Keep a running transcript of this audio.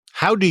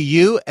How do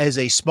you, as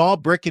a small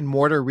brick and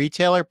mortar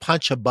retailer,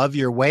 punch above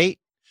your weight?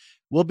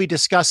 We'll be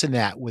discussing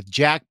that with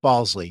Jack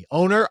Balsley,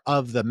 owner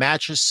of the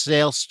mattress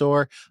sales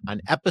store,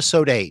 on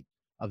episode 8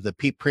 of the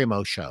Pete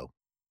Primeau Show.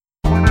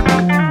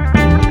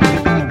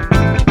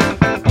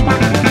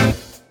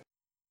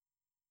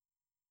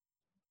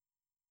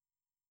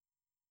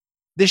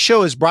 This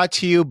show is brought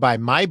to you by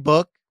my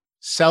book,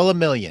 Sell a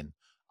Million,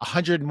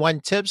 101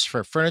 Tips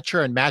for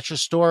Furniture and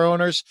Mattress Store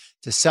Owners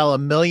to Sell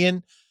 $1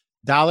 million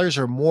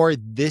or more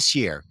this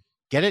year.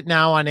 Get it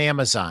now on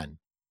Amazon.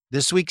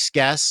 This week's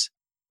guest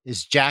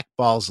is Jack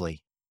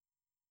Balsley.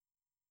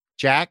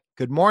 Jack,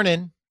 good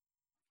morning.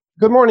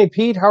 Good morning,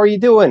 Pete. How are you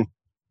doing?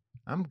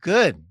 I'm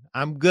good.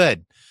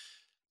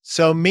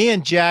 So me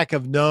and Jack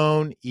have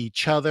known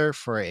each other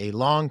for a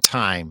long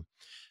time.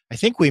 I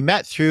think we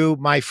met through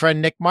my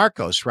friend Nick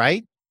Marcos,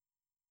 right?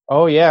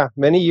 Oh, yeah.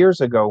 Many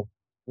years ago.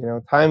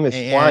 Time is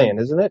flying,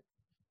 And isn't it?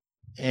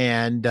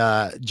 and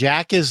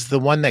Jack is the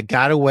one that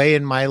got away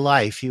in my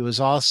life. He was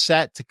all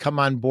set to come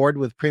on board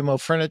with Primeau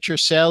Furniture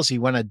Sales. He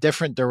went a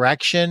different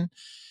direction,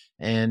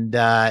 and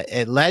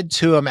it led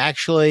to him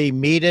actually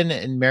meeting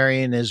and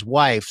marrying his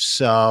wife.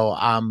 So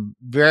I'm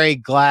very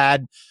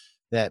glad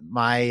that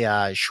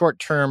my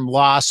short-term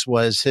loss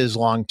was his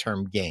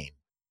long-term gain.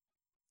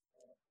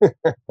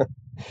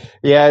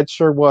 Yeah, it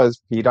sure was,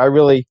 Pete.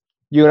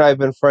 You and I have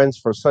been friends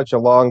for such a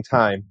long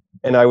time.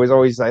 And I was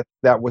always like,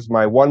 that was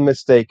my one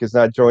mistake, is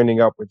not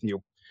joining up with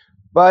you.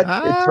 But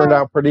it turned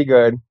Ah, out pretty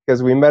good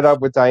because we met up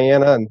with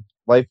Diana and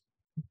life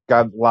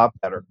got a lot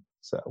better.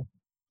 So,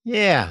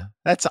 yeah,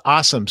 that's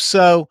awesome.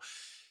 So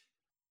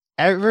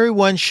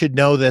everyone should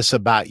know this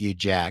about you,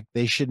 Jack.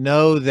 They should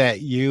know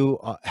that you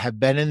have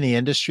been in the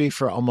industry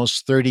for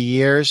almost 30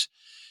 years.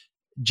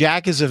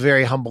 Jack is a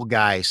very humble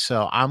guy,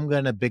 so I'm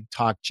going to big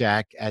talk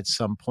Jack at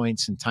some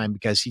points in time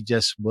because he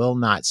just will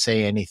not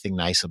say anything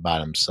nice about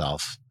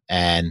himself.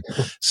 And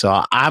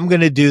so I'm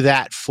going to do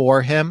that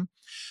for him.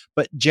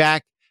 But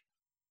Jack,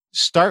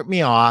 start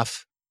me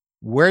off.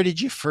 Where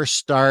did you first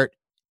start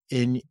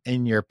in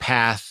your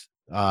path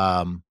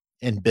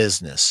in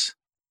business?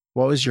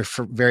 What was your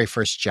very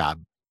first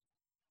job?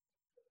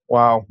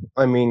 wow.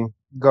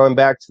 Going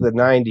back to the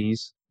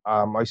 90s,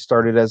 I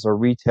started as a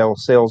retail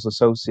sales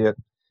associate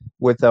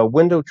with a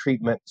window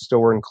treatment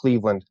store in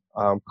Cleveland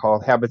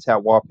called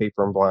Habitat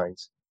Wallpaper and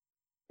Blinds.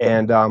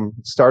 And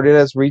started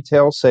as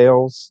retail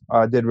sales,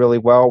 did really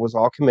well, was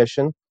all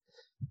commission,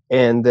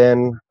 and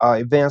then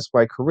advanced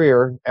my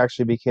career,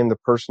 actually became the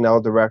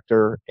personnel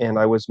director, and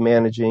I was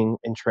managing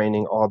and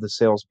training all the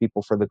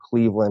salespeople for the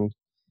Cleveland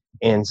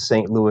and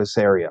St. Louis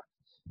area.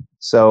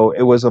 So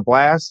it was a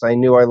blast. I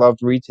knew I loved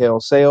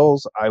retail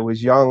sales. I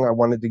was young. I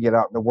wanted to get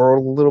out in the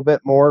world a little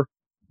bit more.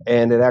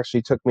 And it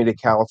actually took me to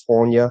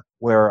California,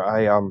 where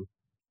I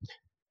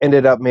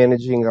ended up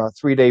managing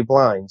 3-day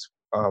blinds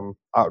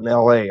out in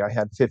LA. I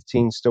had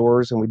 15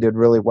 stores and we did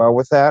really well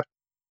with that.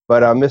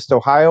 But I missed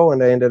Ohio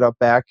and I ended up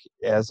back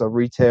as a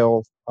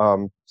retail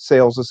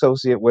sales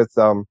associate with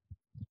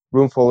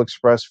Roomful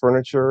Express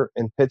Furniture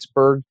in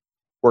Pittsburgh.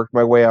 Worked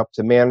my way up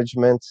to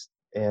management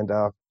and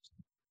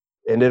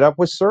ended up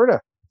with Serta.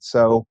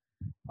 So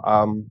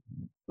um,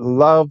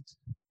 loved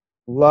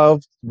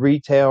loved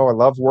retail. I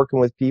loved working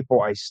with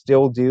people. I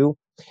still do.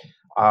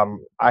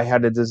 I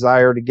had a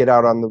desire to get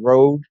out on the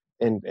road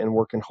and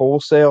work in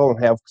wholesale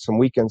and have some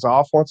weekends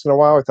off once in a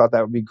while. I thought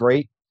that would be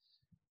great.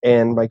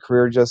 And my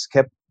career just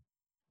kept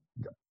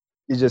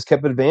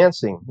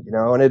advancing,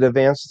 and it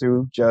advanced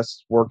through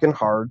just working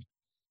hard.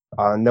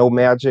 No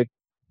magic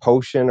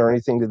potion or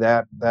anything to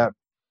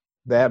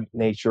that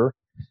nature.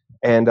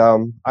 And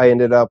I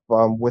ended up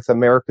with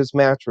America's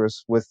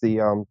Mattress with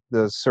the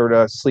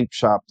Serta Sleep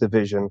Shop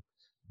division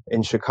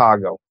in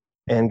Chicago,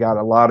 and got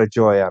a lot of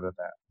joy out of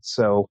that.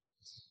 So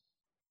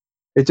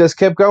it just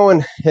kept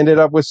going. Ended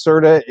up with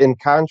Serta in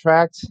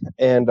contract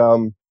and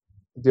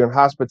doing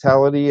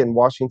hospitality in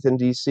Washington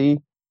D.C.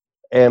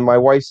 And my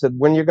wife said,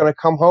 "When you're going to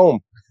come home?"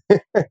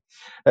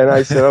 And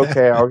I said,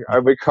 "Okay, I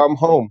would come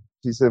home."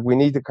 She said, "We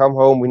need to come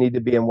home. We need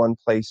to be in one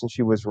place." And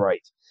she was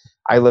right.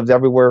 I lived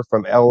everywhere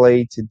from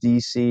LA to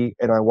DC,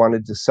 and I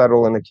wanted to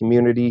settle in a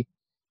community,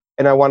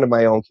 and I wanted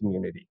my own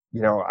community.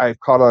 I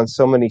caught on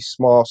so many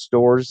small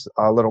stores,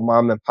 little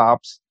mom and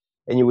pops,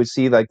 and you would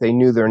see like they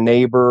knew their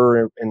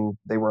neighbor and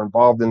they were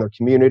involved in their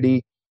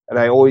community. And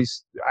I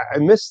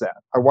missed that.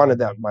 I wanted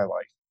that in my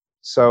life.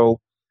 So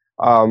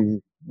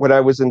when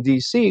I was in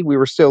DC, we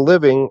were still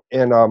living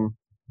in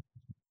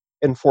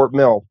Fort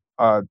Mill,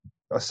 a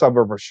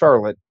suburb of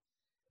Charlotte,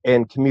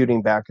 and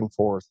commuting back and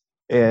forth.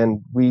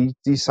 And we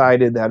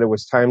decided that it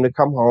was time to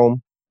come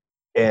home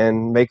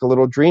and make a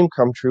little dream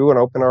come true and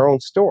open our own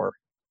store.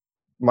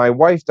 My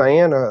wife,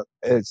 Diana,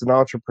 is an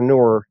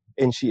entrepreneur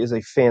and she is a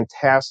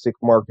fantastic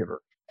marketer.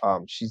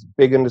 She's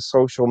big into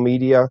social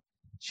media.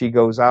 She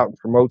goes out and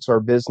promotes our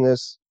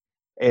business,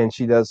 and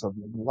she does a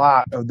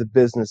lot of the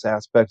business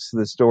aspects of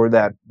the store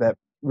that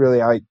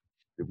really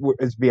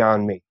is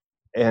beyond me.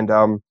 And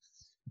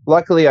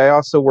luckily, I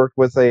also worked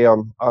with a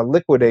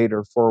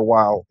liquidator for a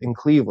while in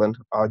Cleveland,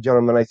 a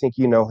gentleman, I think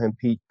you know him,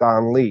 Pete,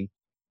 Don Lee.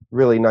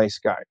 really nice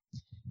guy.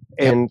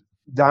 Yep. And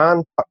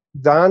Don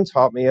Don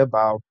taught me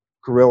about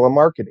guerrilla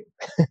marketing.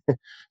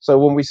 So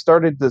when we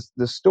started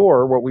the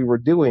store, what we were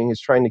doing is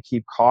trying to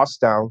keep costs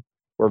down.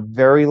 We're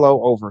very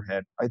low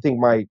overhead. I think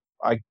I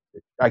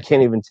I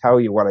can't even tell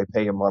you what I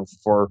pay a month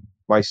for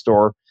my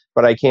store,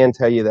 but I can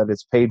tell you that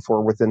it's paid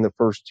for within the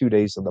first 2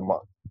 days of the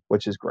month,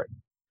 which is great.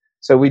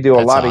 So we do a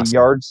That's lot of awesome.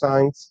 yard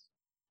signs.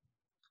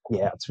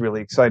 Yeah, it's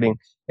really exciting.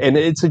 And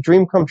it's a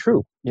dream come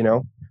true, you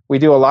know. We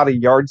do a lot of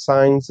yard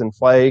signs and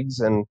flags,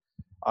 and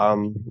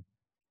um,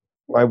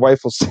 my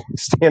wife will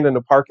stand in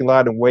the parking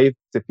lot and wave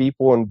to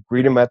people and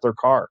greet them at their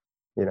car.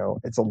 You know,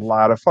 it's a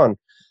lot of fun,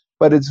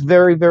 but it's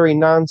very, very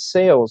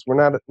non-sales. We're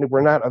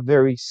not a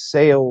very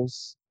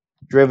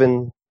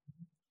sales-driven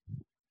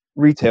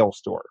retail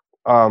store.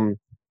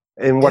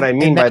 And what I And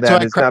mean by that's that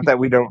what is not that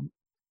we don't.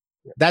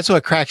 that's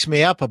what cracks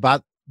me up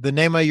about the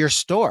name of your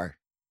store.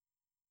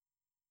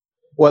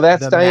 Well,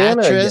 that's The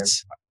Diana again.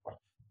 mattress,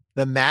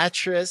 the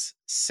mattress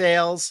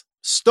sales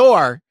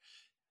store,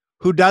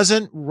 who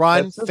doesn't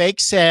run That's it. fake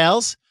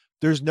sales.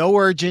 There's no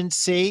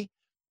urgency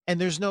and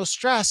there's no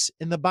stress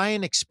in the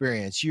buying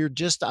experience. You're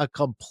just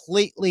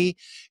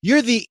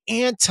you're the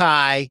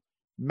anti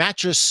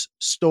mattress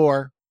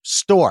store.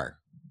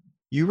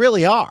 You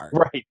really are.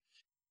 Right.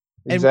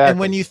 And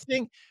when Exactly. you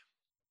think,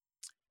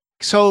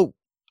 so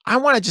I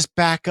want to just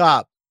back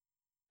up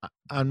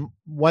on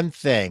one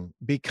thing,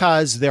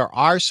 because there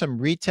are some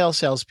retail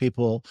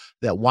salespeople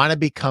that want to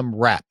become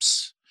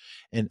reps.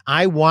 And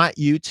I want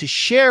you to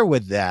share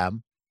with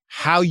them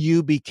how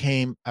you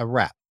became a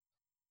rep.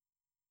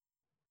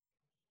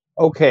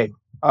 Okay.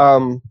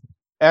 Um,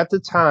 at the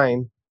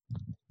time,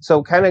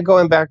 so kind of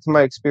going back to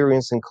my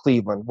experience in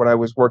Cleveland when I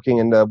was working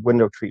in the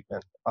window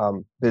treatment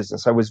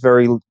business, I was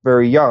very,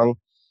 very young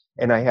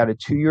and I had a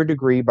 2 year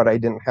degree, but I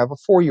didn't have a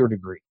 4 year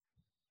degree.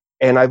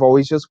 And I've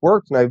always just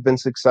worked and I've been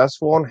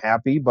successful and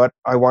happy, but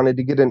I wanted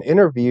to get an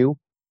interview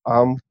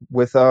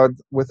with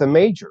a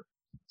major.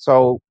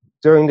 So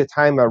during the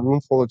time at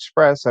Roomful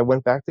Express, I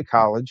went back to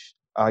college.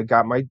 I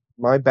got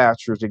my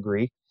bachelor's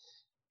degree,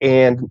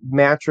 and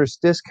Mattress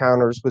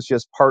Discounters was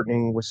just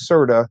partnering with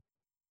CERTA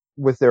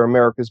with their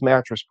America's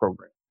Mattress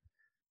program.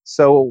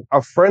 So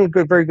a friend,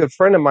 good, very good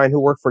friend of mine who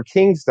worked for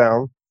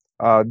Kingsdown,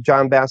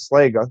 John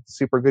Balsley,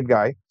 super good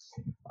guy,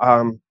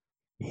 um,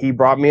 he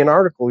brought me an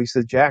article. He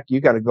said, Jack, you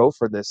got to go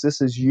for this.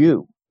 This is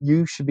you.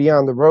 You should be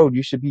on the road.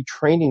 You should be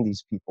training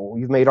these people.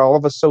 You've made all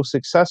of us so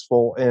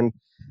successful. And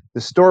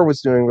the store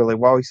was doing really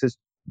well. He says,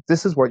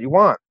 this is what you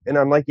want. And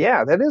I'm like,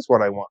 yeah, that is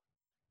what I want.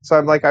 So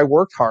I'm like, I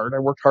worked hard. I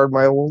worked hard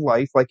my whole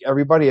life, like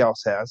everybody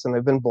else has. And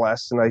I've been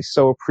blessed. And I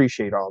so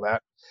appreciate all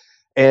that.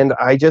 And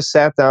I just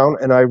sat down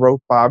and I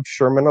wrote Bob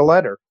Sherman a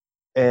letter.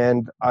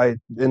 And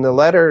in the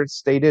letter, it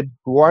stated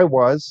who I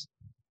was,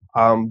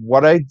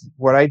 what I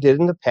did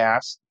in the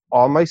past,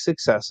 all my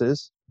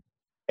successes,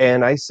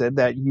 and I said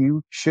that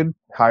you should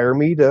hire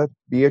me to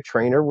be a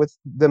trainer with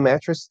the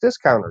Mattress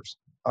Discounters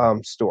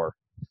store.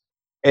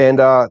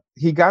 And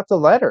he got the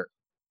letter.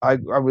 I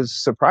was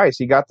surprised.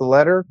 He got the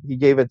letter. He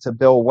gave it to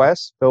Bill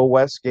West. Bill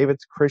West gave it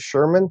to Chris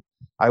Sherman.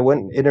 I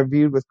went and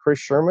interviewed with Chris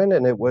Sherman,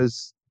 and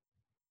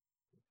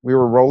we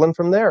were rolling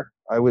from there.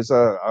 I was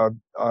a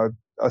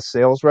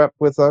sales rep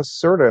with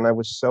CERTA, and I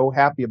was so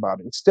happy about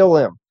it. And still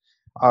am.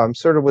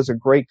 CERTA was a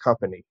great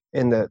company,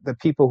 and the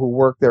people who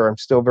work there I'm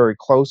still very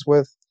close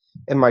with,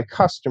 and my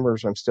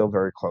customers I'm still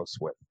very close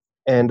with.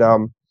 And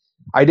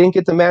I didn't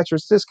get the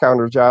mattress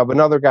discounter job.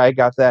 Another guy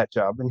got that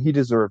job, and he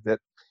deserved it.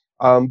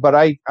 But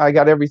I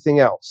got everything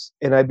else,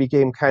 and I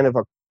became kind of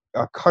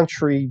a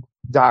country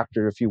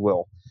doctor, if you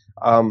will.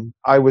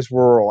 I was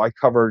rural. I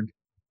covered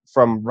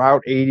from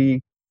Route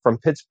 80 from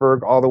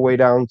Pittsburgh all the way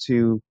down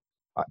to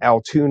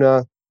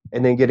Altoona,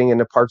 and then getting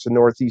into parts of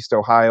Northeast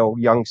Ohio,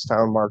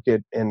 Youngstown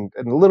market, and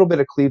a little bit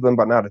of Cleveland,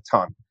 but not a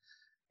ton.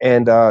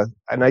 And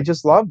I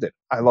just loved it.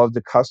 I loved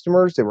the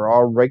customers. They were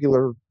all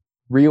regular,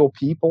 real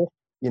people.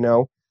 You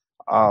know,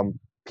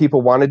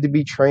 people wanted to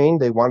be trained.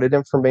 They wanted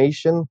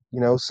information. You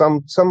know,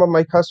 some of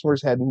my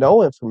customers had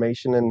no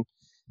information and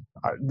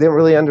didn't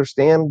really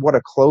understand what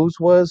a close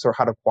was or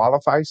how to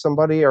qualify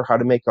somebody or how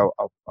to make a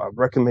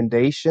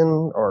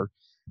recommendation or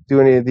do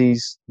any of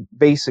these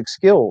basic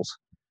skills.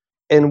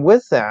 And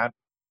with that,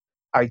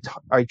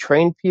 I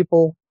trained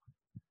people.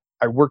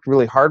 I worked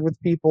really hard with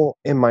people,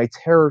 and my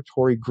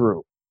territory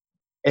grew.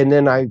 And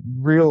then I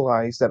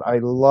realized that I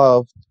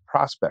loved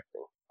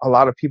prospecting. A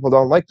lot of people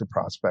don't like to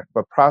prospect,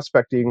 but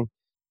prospecting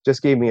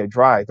just gave me a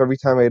drive. Every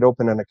time I'd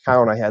open an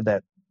account, I had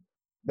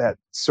that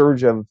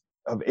surge of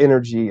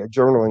energy,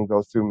 adrenaline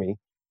go through me,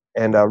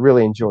 and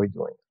really enjoyed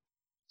doing it.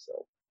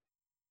 So,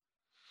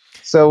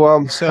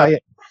 So I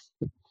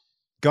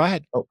go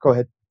ahead. oh, go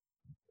ahead.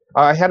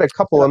 I had a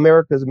couple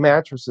America's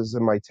mattresses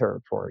in my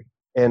territory,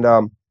 and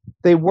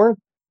they weren't.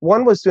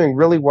 One was doing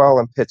really well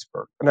in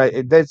Pittsburgh,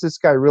 and this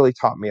guy really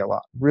taught me a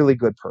lot. Really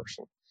good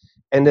person.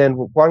 And then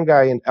one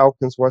guy in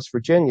Elkins, West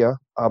Virginia,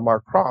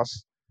 Mark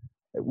Cross,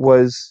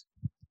 was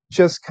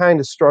just kind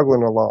of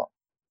struggling along.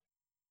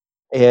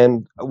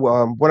 And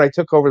when I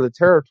took over the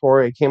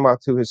territory, I came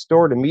out to his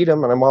store to meet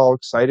him, and I'm all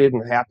excited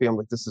and happy. I'm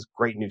like, this is a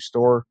great new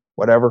store,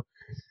 whatever.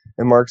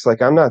 And Mark's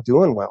like, I'm not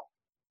doing well.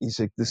 He's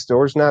like, the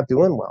store's not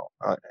doing well.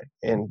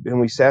 And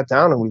we sat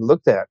down and we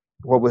looked at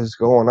what was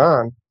going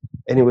on,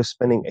 and he was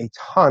spending a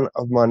ton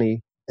of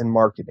money in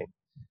marketing.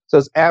 So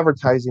his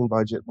advertising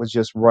budget was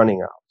just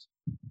running out.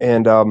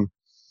 And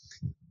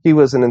he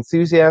was an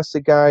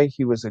enthusiastic guy.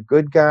 He was a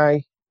good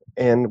guy.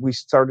 And we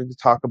started to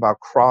talk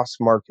about cross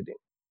marketing.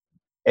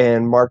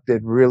 And Mark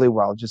did really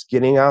well, just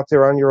getting out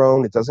there on your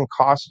own. It doesn't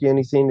cost you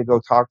anything to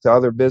go talk to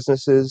other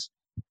businesses.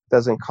 It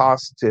doesn't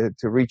cost to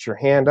reach your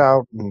hand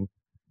out and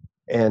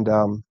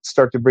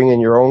start to bring in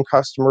your own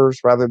customers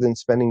rather than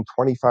spending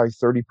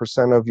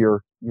 25-30% of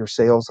your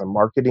sales on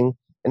marketing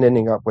and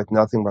ending up with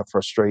nothing but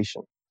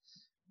frustration.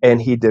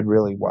 And he did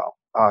really well.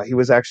 He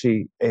was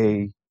actually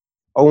a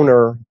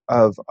owner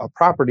of a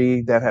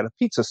property that had a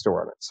pizza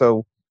store in it,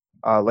 so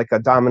like a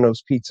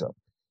Domino's Pizza,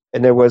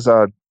 and there was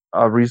a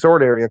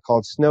resort area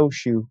called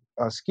Snowshoe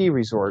Ski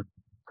Resort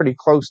pretty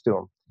close to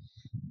him.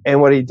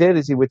 And what he did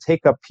is he would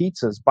take up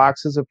pizzas,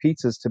 boxes of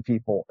pizzas to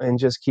people, and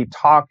just keep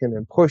talking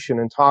and pushing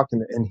and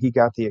talking, and he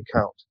got the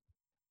account.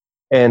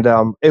 And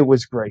it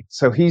was great.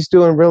 So he's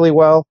doing really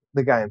well.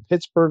 The guy in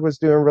Pittsburgh was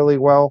doing really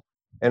well.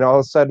 And all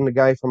of a sudden, the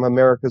guy from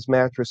America's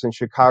Mattress in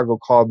Chicago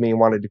called me and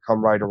wanted to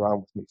come ride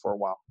around with me for a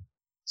while.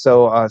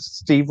 So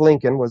Steve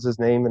Lincoln was his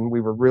name, and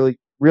we were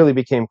really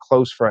became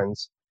close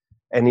friends.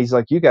 And he's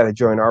like, "You got to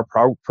join our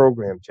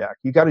program, Jack.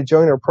 You got to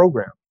join our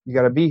program. You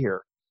got to be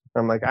here."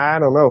 And I'm like, "I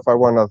don't know if I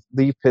want to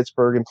leave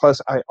Pittsburgh." And plus,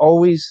 I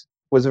always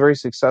was very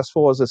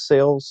successful as a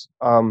sales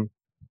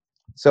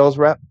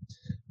rep,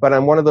 but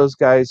I'm one of those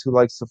guys who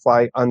likes to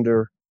fly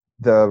under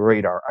the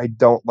radar. I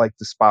don't like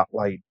the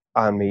spotlight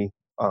on me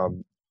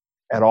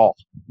at all.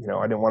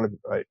 I didn't want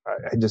to.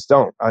 I just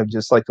don't. I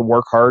just like to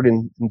work hard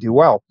and do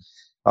well.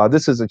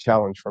 This is a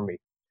challenge for me,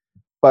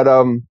 but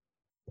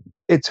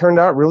it turned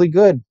out really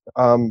good.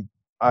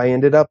 I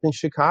ended up in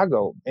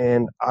Chicago,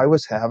 and I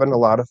was having a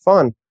lot of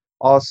fun.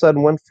 All of a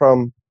sudden, went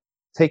from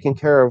taking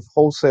care of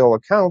wholesale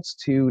accounts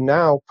to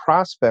now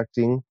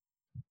prospecting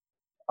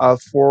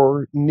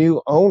for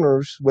new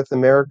owners with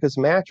America's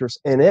Mattress,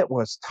 and it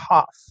was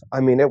tough.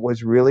 I mean, it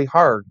was really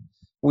hard.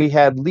 We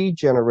had lead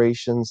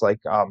generations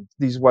like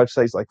these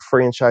websites like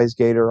Franchise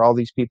Gator, all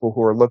these people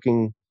who are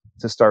looking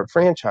to start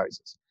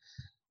franchises.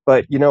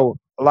 But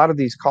a lot of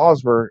these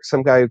calls were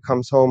some guy who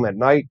comes home at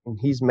night and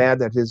he's mad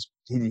that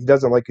he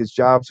doesn't like his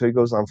job, so he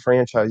goes on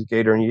Franchise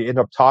Gator, and you end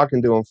up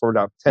talking to him for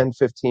about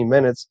 10-15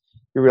 minutes.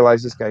 You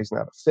realize this guy's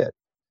not a fit.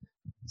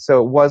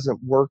 So it wasn't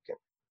working.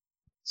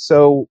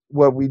 So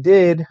what we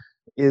did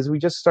is we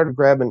just started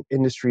grabbing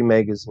industry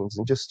magazines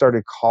and just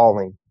started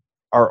calling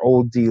our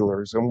old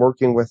dealers and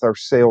working with our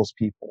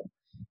salespeople,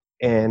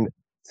 and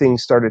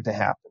things started to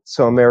happen.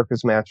 So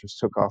America's Mattress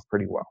took off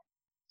pretty well.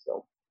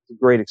 So it's a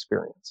great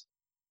experience.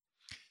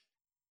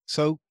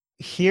 So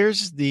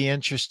here's the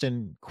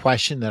interesting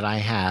question that I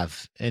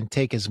have, and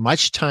take as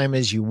much time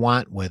as you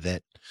want with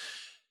it.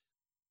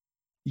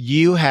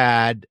 You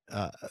had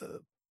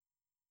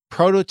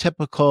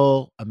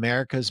prototypical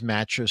America's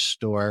Mattress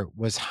store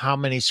was how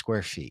many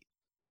square feet?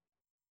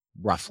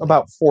 Roughly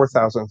about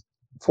 4,000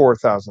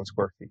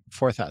 square feet.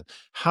 4,000.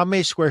 How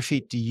many square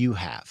feet do you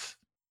have?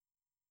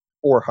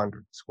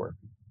 400 square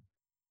feet.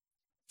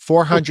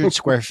 400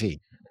 square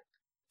feet.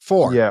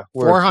 Four. Yeah.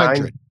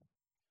 400.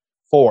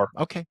 Four.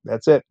 Okay.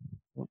 That's it.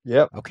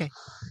 Yep. Okay.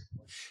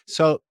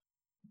 So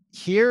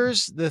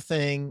here's the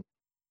thing.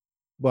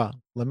 Well,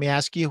 let me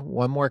ask you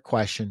one more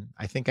question.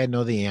 I think I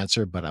know the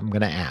answer, but I'm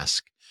going to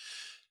ask.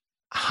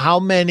 How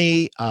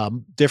many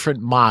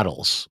different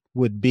models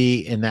would be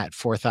in that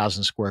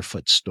 4,000 square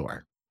foot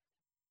store?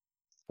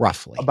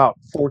 Roughly. About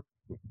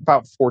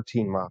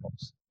 14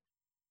 models.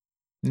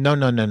 No.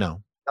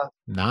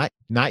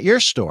 Not your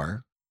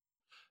store.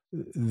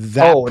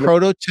 That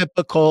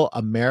prototypical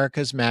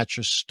America's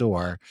Mattress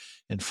store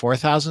in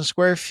 4,000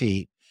 square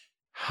feet,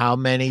 how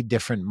many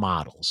different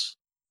models?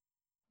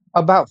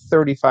 About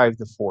 35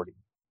 to 40.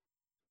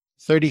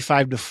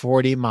 35 to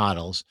 40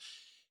 models.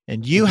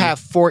 And you have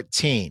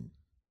 14.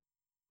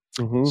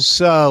 Mm-hmm.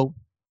 So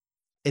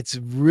it's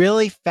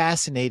really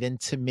fascinating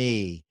to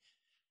me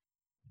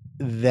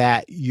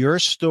that your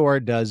store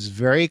does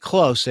very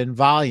close in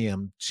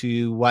volume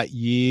to what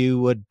you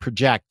would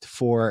project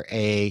for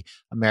a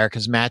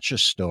America's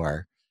Mattress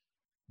store,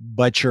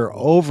 but your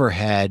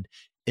overhead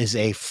is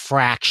a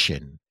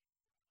fraction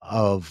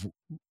of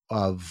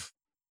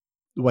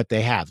what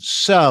they have.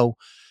 So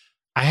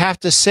I have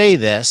to say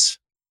this,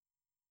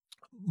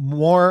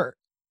 more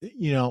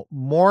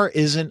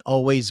isn't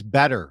always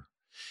better.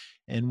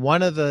 And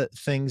one of the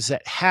things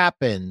that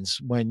happens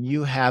when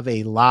you have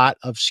a lot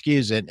of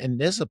SKUs, and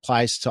this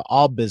applies to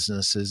all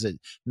businesses,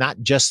 not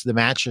just the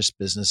mattress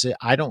business.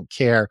 I don't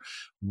care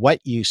what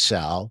you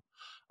sell.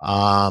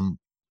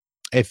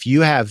 If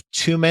you have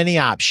too many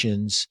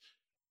options,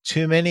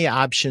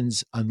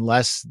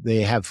 unless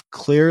they have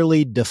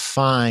clearly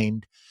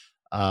defined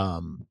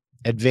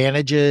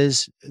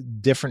advantages,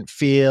 different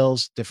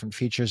feels, different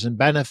features and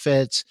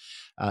benefits,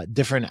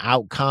 different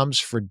outcomes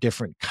for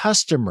different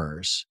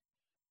customers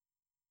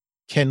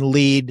can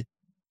lead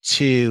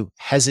to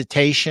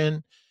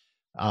hesitation.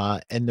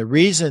 And the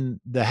reason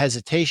the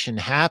hesitation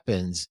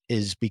happens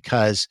is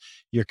because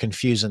you're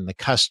confusing the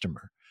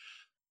customer.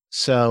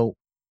 So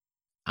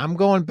I'm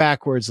going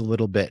backwards a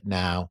little bit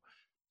now.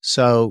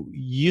 So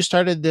you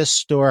started this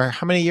store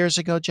how many years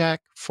ago,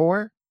 Jack?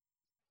 Four,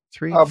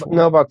 three, No,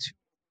 four, about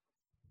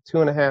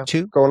two and a half,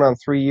 two, going on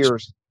 3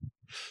 years.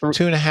 Three,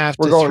 2.5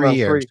 we're to going on 3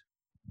 years. three.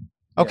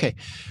 Yeah, Okay.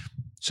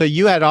 So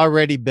you had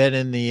already been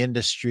in the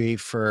industry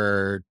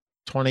for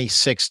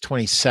 26,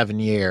 27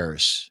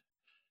 years.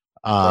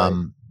 right.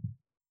 Um,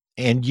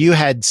 and you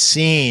had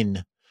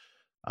seen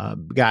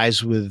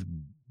guys with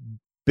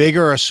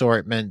bigger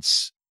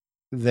assortments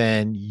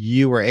than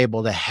you were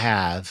able to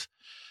have,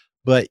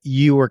 but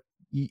you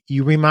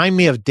remind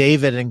me of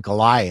David and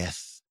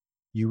Goliath.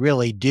 You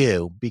really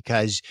do,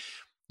 because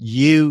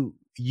you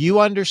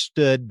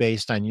understood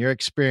based on your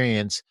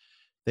experience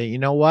that, you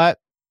know what,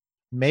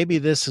 maybe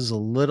this is a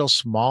little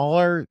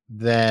smaller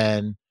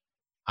than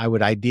I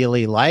would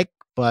ideally like,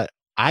 but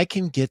I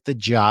can get the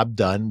job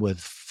done with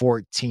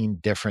 14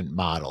 different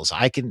models.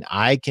 I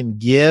can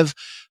give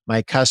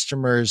my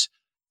customers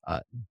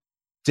uh,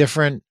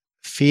 different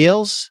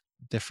feels,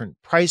 different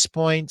price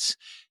points,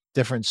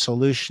 different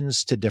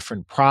solutions to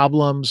different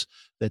problems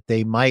that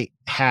they might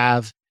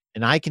have,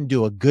 and I can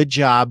do a good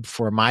job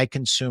for my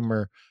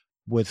consumer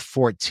with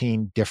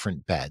 14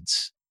 different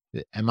beds.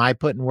 Am I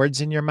putting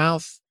words in your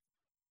mouth?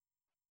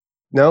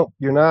 No,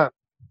 you're not.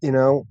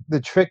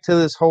 The trick to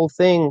this whole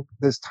thing,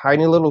 this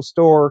tiny little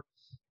store,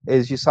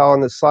 is you saw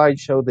on the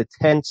slideshow the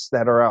tents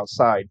that are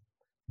outside.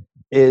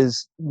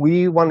 Is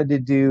we wanted to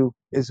do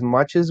as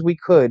much as we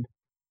could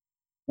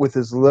with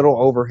as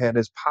little overhead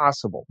as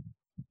possible.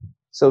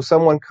 So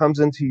someone comes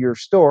into your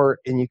store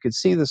and you could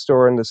see the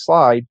store in the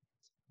slide.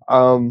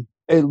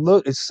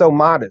 It's so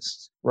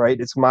modest, right?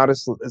 It's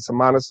modest. It's a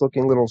modest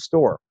looking little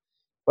store,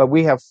 but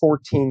we have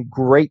 14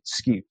 great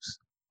SKUs.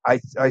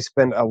 I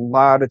spend a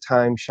lot of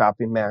time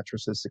shopping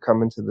mattresses to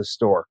come into the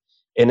store,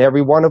 and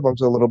every one of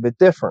them's a little bit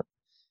different.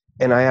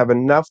 And I have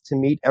enough to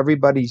meet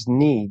everybody's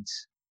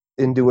needs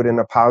and do it in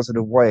a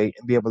positive way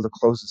and be able to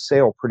close the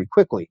sale pretty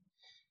quickly.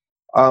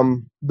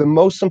 The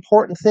most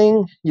important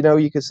thing,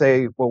 you could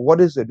say, well,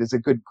 what is it? Is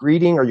it good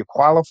greeting? Are you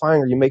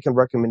qualifying? Are you making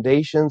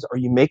recommendations? Are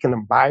you making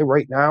them buy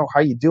right now?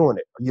 How are you doing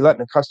it? Are you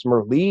letting a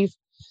customer leave?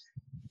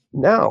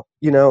 No,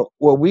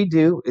 what we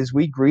do is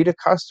we greet a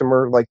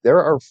customer like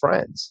they're our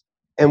friends.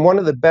 And one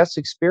of the best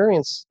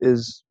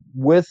experiences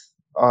with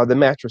the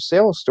mattress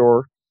sales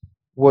store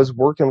was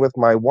working with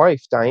my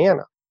wife,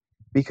 Diana,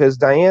 because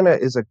Diana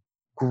is a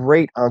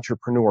great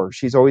entrepreneur.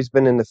 She's always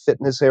been in the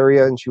fitness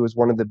area, and she was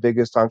one of the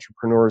biggest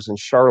entrepreneurs in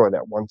Charlotte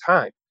at one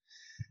time.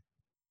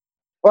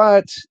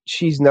 But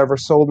she's never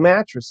sold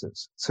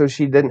mattresses. So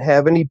she didn't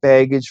have any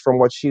baggage from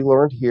what she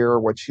learned here or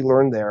what she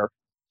learned there.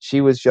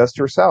 She was just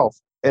herself.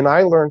 And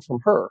I learned from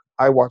her.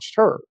 I watched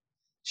her.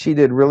 She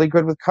did really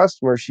good with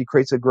customers. She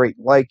creates a great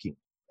liking.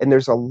 And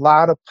there's a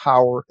lot of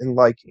power in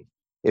liking.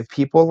 If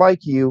people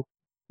like you,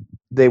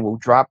 they will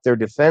drop their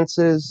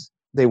defenses,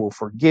 they will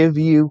forgive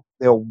you,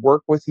 they'll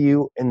work with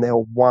you, and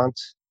they'll want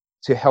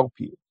to help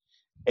you.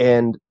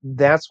 And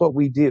that's what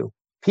we do.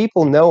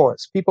 People know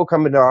us. People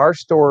come into our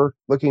store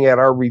looking at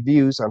our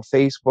reviews on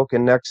Facebook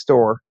and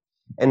Nextdoor,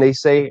 and they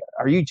say,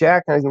 "Are you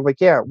Jack?" And I'm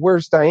like, "Yeah,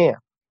 where's Diane?"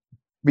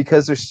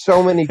 Because there's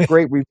so many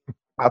great reviews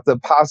about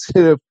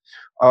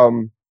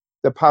um,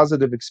 the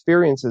positive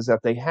experiences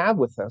that they have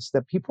with us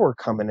that people are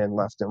coming in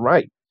left and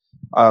right.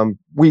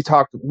 We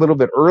talked a little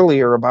bit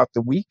earlier about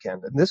the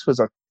weekend, and this was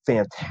a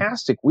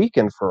fantastic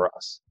weekend for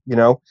us.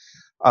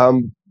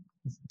 Um,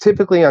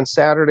 Typically on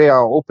Saturday,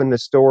 I'll open the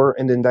store,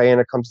 and then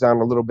Diana comes down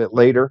a little bit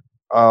later.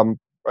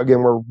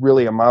 Again, we're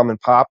really a mom and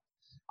pop.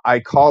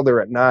 I called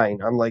her at 9.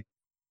 I'm like,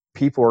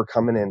 people are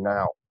coming in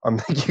now. I'm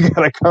like, you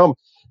gotta come.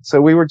 So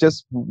we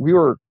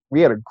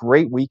had a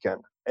great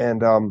weekend,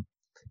 and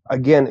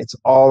again, it's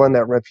all in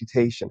that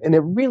reputation. And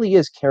it really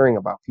is caring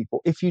about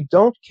people. If you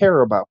don't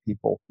care about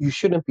people, you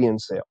shouldn't be in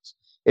sales.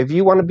 If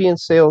you want to be in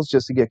sales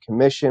just to get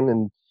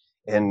commission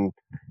and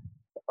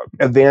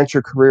advance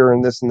your career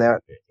and this and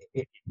that,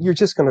 you're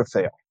just going to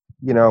fail.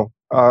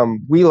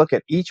 We look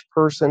at each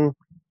person,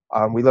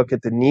 we look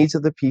at the needs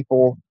of the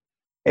people,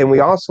 and we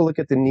also look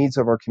at the needs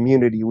of our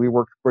community. We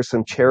work for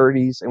some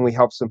charities and we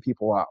help some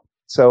people out.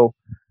 So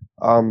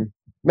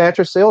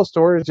mattress sales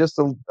store is just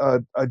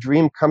a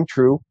dream come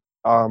true.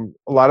 A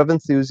lot of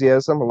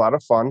enthusiasm, a lot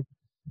of fun,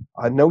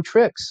 no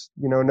tricks,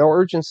 no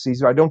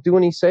urgencies. I don't do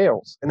any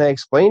sales. And I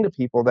explain to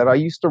people that I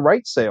used to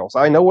write sales.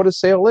 I know what a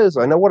sale is.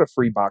 I know what a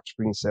free box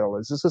spring sale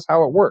is. This is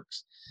how it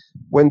works.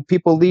 When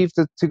people leave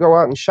to go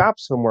out and shop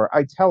somewhere,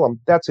 I tell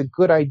them that's a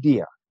good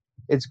idea.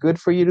 It's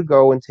good for you to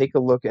go and take a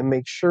look and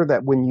make sure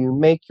that when you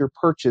make your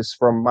purchase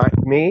from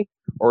me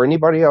or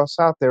anybody else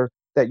out there,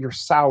 that you're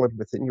solid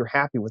with it and you're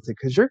happy with it,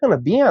 because you're going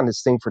to be on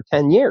this thing for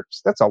 10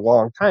 years. That's a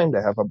long time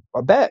to have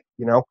a bed,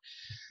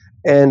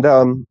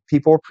 and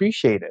people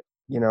appreciate it.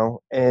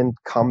 and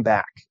come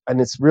back.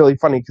 And it's really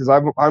funny because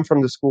I'm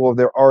from the school of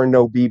there are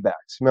no be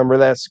backs. Remember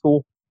that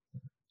school?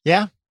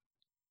 Yeah.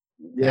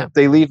 Yeah, Yeah. if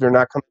they leave, they're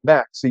not coming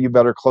back. So you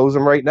better close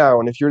them right now.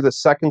 And if you're the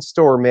second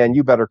store, man,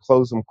 you better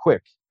close them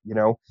quick. You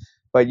know.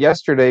 But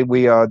yesterday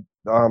we had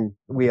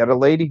a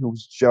lady who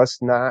was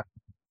just not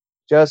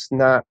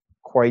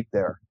quite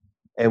there,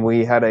 and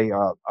we had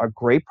a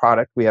great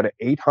product. We had an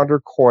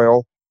 800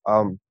 coil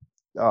um,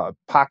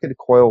 pocket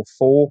coil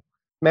full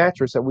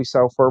mattress that we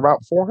sell for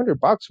about $400,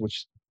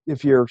 which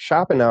if you're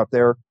shopping out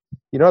there,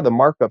 the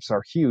markups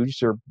are huge.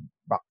 They're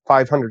about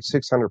 500,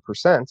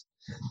 600%.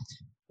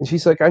 And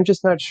she's like, I'm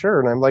just not sure.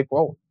 And I'm like,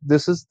 well,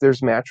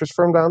 there's Mattress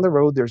Firm down the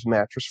road. There's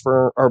Mattress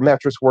Firm or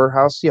Mattress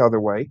Warehouse the other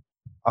way.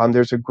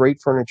 There's a great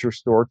furniture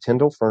store,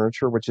 Tyndall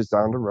Furniture, which is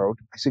down the road.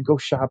 I said, go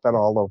shop at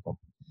all of them.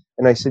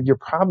 And I said, you're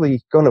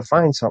probably going to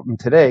find something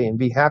today and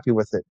be happy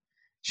with it.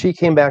 She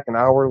came back an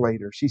hour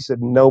later. She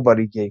said,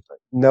 nobody gave it.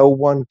 No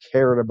one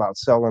cared about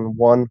selling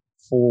one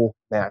full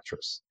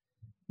mattress.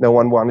 No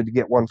one wanted to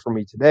get one for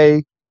me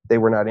today. They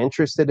were not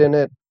interested in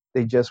it.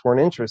 They just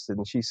weren't interested.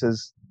 And she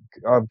says,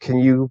 can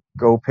you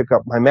go pick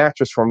up my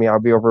mattress for me? I'll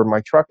be over in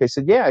my truck. I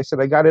said, yeah. I said,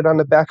 I got it on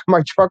the back of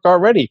my truck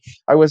already.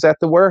 I was at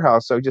the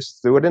warehouse. So I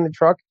just threw it in the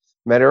truck,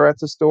 met her at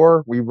the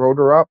store. We rode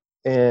her up,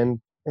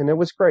 and it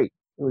was great.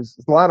 It was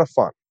a lot of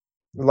fun,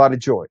 a lot of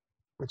joy,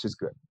 which is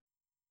good.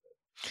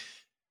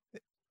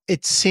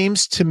 It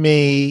seems to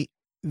me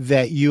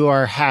that you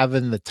are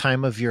having the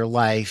time of your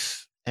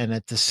life, and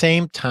at the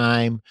same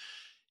time,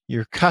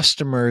 your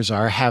customers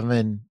are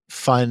having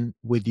fun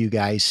with you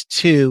guys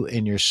too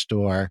in your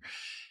store.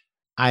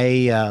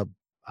 I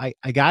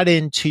got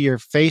into your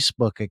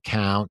Facebook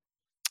account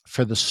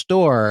for the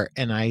store,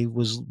 and I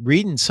was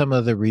reading some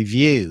of the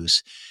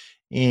reviews,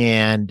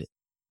 and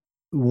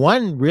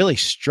one really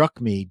struck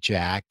me,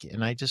 Jack,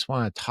 and I just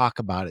want to talk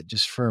about it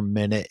just for a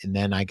minute, and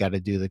then I got to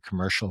do the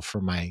commercial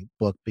for my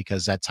book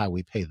because that's how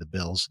we pay the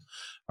bills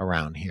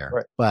around here.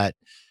 Right. But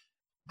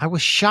I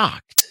was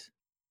shocked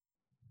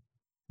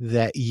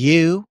that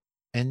you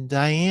and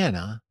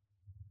Diana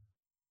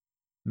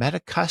met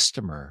a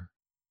customer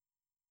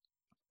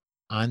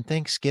on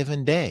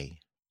Thanksgiving Day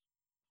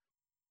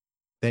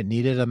that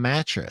needed a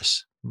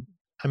mattress.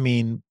 I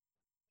mean,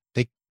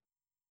 they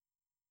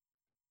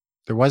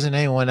there wasn't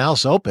anyone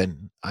else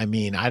open. I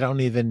mean, I don't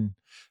even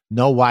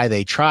know why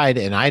they tried,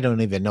 and I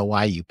don't even know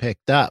why you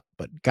picked up,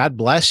 but God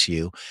bless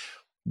you.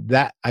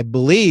 That I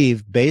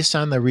believe, based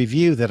on the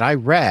review that I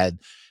read,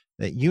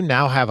 that you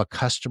now have a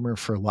customer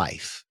for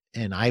life.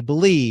 And I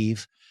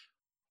believe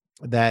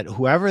that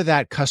whoever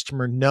that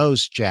customer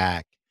knows,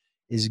 Jack,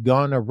 is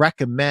going to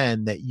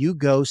recommend that you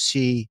go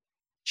see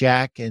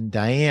Jack and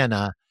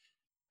Diana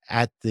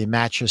at the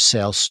mattress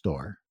sales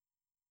store.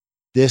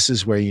 This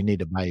is where you need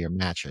to buy your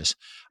mattress.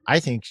 I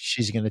think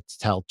she's going to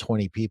tell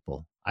 20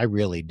 people. I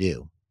really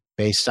do,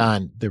 based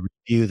on the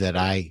review that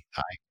I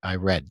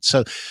read.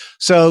 So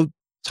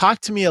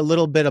talk to me a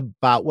little bit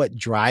about what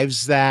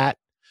drives that.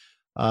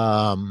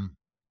 Um,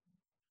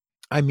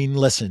 I mean,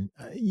 listen,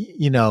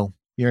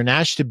 you're an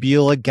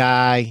Ashtabula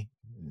guy.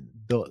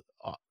 The,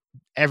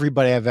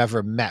 everybody I've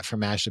ever met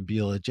from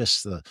Ashtabula,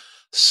 just the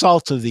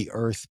salt of the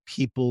earth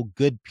people,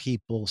 good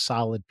people,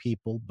 solid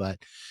people. But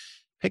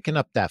picking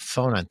up that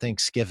phone on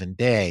Thanksgiving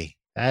Day,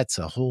 that's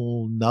a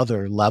whole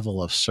nother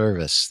level of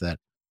service that,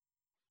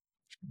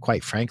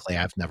 quite frankly,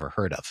 I've never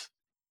heard of.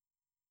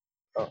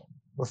 Oh,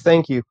 well,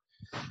 thank you.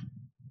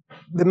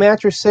 The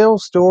mattress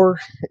sales store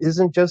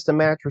isn't just a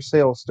mattress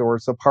sales store,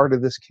 it's a part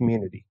of this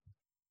community.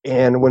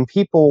 And when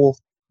people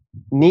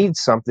need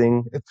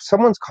something, if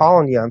someone's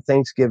calling you on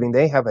Thanksgiving,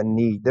 they have a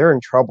need, they're in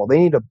trouble, they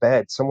need a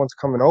bed, someone's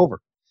coming over,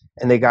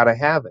 and they got to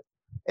have it.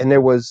 And there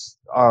was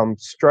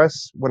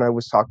stress when I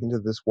was talking to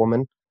this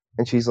woman,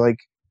 and she's like,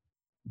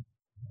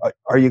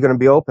 are you going to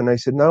be open? I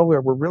said, no,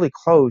 we're really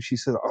closed. She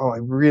said, oh, I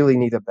really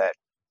need a bed.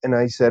 And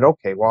I said,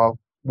 okay, well,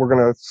 we're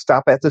going to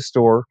stop at the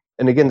store.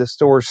 And again, the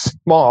store's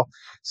small.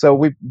 So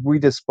we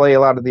display a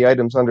lot of the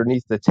items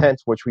underneath the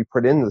tent, which we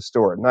put in the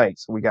store at night.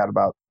 So we got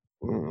about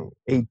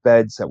 8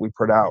 beds that we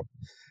put out.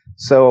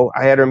 So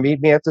I had her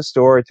meet me at the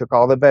store. I took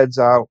all the beds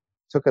out.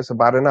 Took us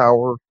about an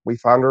hour. We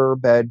found her a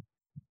bed,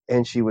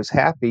 and she was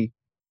happy.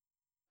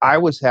 I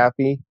was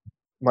happy.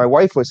 My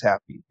wife was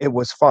happy. It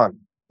was fun,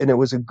 and it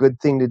was a good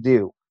thing to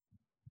do.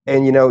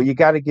 And you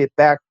got to get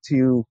back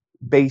to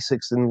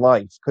basics in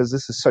life because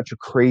this is such a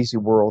crazy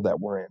world that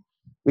we're in.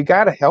 We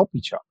got to help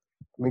each other.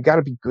 We got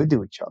to be good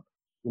to each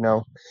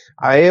other.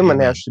 I am an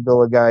Amen.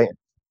 Ashtabula guy,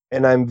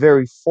 and I'm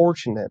very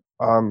fortunate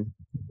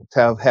to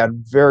have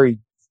had very,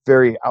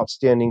 very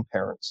outstanding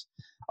parents.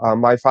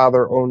 My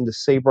father owned the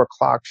Sabra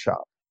Clock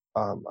Shop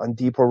on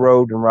Depot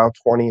Road and Route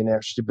 20 in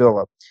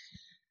Ashtabula,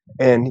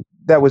 and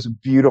that was a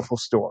beautiful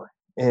store.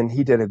 And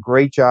he did a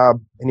great job,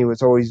 and he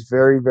was always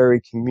very,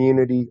 very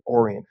community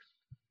oriented.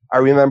 I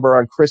remember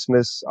on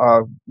Christmas,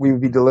 we would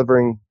be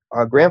delivering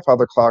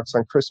grandfather clocks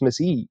on Christmas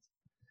Eve.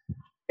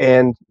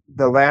 And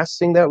the last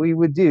thing that we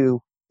would do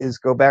is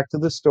go back to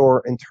the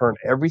store and turn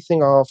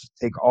everything off,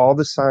 take all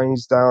the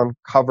signs down,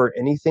 cover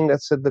anything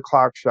that said the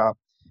clock shop,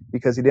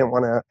 because he didn't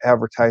want to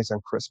advertise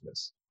on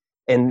Christmas.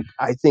 And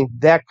I think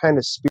that kind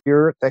of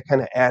spirit, that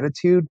kind of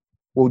attitude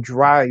will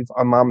drive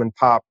a mom and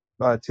pop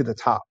to the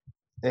top.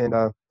 And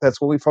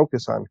that's what we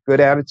focus on. Good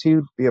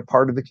attitude, be a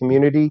part of the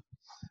community.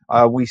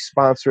 We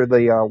sponsor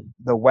the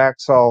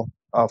Waxhaw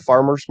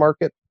Farmers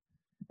Market,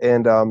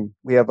 and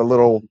we have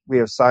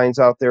signs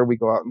out there. We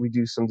go out and we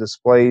do some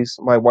displays.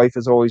 My wife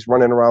is always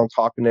running around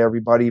talking to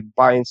everybody,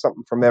 buying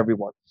something from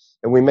everyone,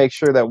 and we make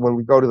sure that when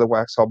we go to the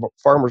Waxhaw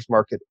Farmers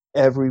Market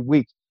every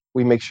week,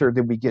 we make sure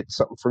that we get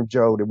something from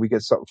Joe. Did we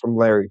get something from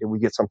Larry? Did we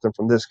get something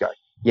from this guy?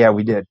 Yeah,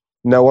 we did.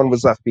 No one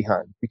was left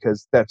behind,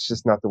 because that's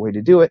just not the way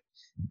to do it.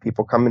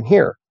 People come in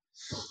here.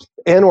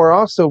 And we're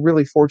also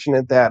really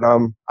fortunate that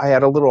I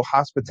had a little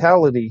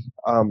hospitality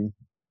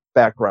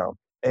background,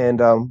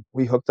 and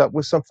we hooked up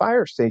with some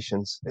fire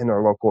stations in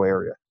our local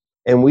area,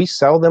 and we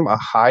sell them a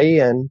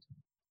high-end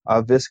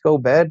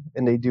Visco bed,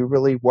 and they do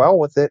really well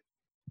with it.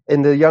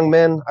 And the young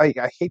men,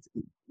 I hate,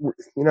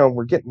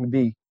 we're getting to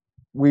be,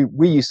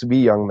 we used to be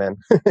young men,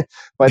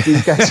 but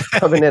these guys are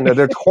coming in at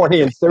their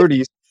 20 and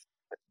 30s,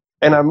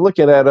 and I'm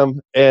looking at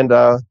them, and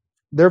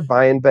they're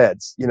buying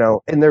beds,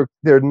 and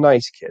they're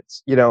nice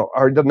kids,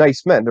 are the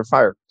nice men. They're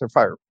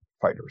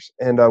firefighters,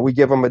 and we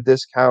give them a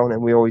discount,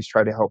 and we always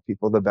try to help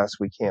people the best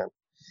we can.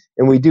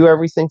 And we do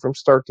everything from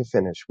start to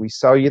finish. We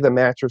sell you the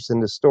mattress in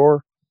the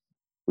store.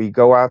 We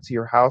go out to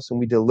your house and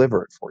we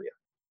deliver it for you,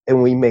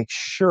 and we make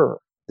sure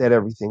that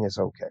everything is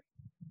okay.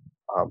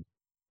 Um,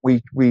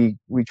 we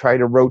try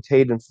to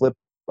rotate and flip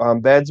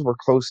beds. We're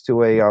close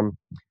to a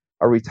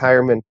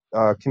retirement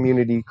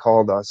community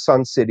called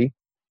Sun City,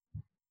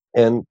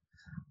 and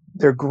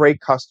they're great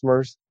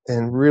customers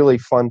and really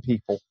fun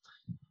people.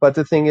 But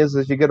the thing is,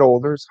 as you get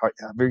older,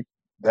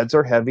 beds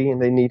are heavy and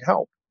they need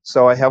help.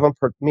 So I have them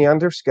put me on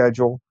their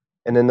schedule.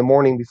 And in the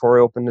morning before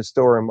I open the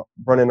store, I'm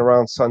running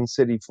around Sun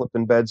City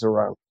flipping beds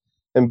around.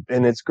 And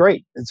it's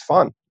great. It's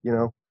fun.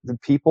 The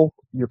people,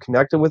 you're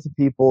connected with the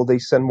people. They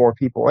send more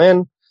people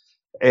in,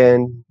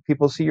 and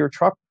people see your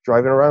truck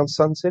driving around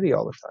Sun City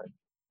all the time.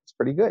 It's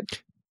pretty good.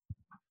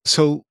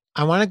 So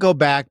I want to go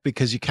back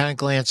because you kind of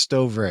glanced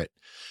over it.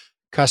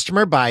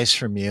 Customer buys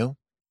from you,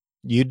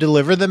 you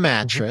deliver the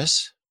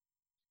mattress,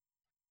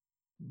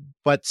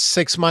 but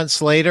 6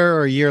 months later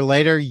or a year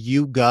later,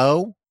 you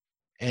go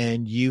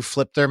and you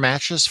flip their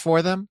mattress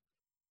for them.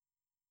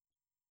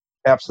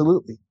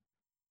 Absolutely.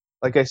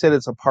 Like I said,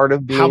 it's a part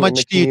of being How in the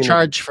much do you community.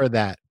 charge for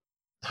that?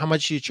 How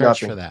much do you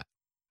charge Nothing. for that?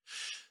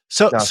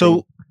 So,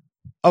 Nothing.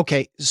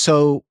 okay.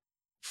 So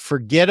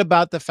forget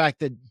about the fact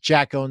that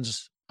Jack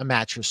owns a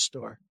mattress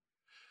store.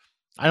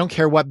 I don't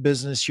care what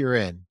business you're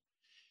in.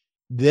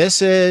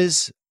 This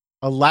is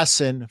a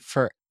lesson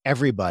for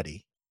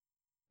everybody,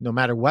 no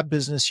matter what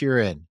business you're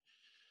in.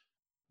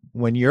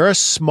 When you're a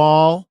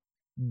small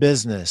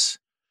business,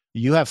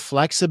 you have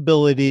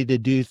flexibility to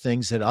do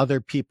things that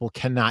other people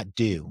cannot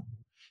do.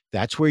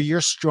 That's where you're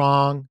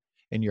strong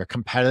and your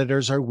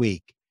competitors are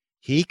weak.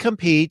 He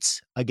competes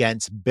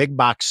against big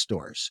box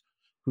stores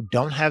who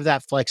don't have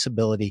that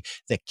flexibility,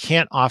 that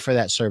can't offer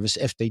that service.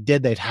 If they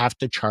did, they'd have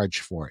to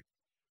charge for it.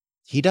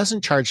 He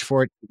doesn't charge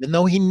for it, even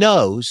though he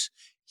knows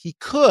he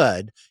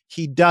could.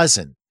 He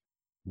doesn't.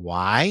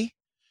 Why?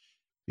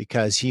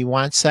 Because he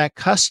wants that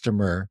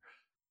customer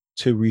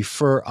to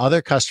refer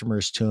other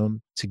customers to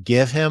him, to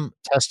give him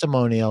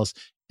testimonials,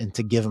 and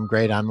to give him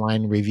great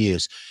online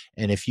reviews.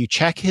 And if you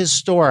check his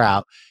store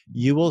out,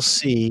 you will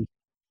see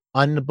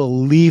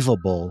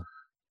unbelievable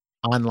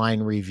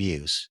online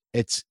reviews.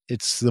 It's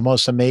the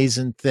most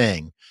amazing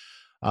thing.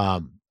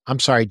 I'm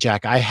sorry,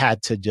 Jack, I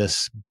had to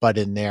just butt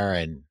in there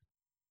and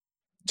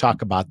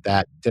talk about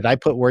that. Did I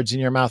put words in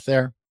your mouth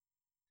there?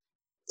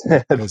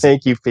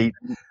 Thank you, Pete.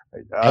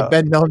 I've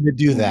been known to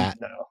do that.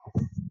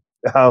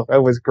 No,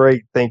 that was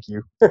great. Thank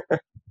you.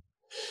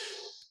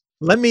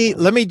 Let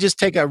me just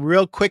take a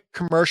real quick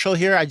commercial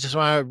here. I just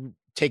want to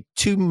take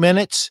 2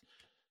 minutes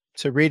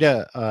to read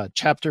a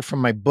chapter from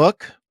my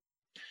book.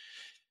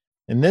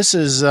 And this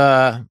is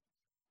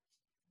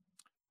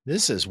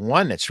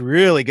one that's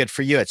really good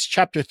for you. It's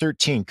chapter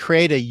 13,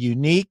 Create a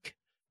Unique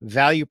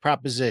Value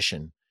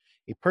Proposition.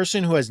 A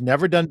person who has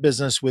never done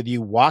business with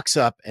you walks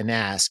up and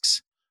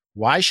asks,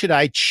 why should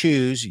I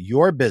choose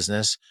your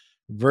business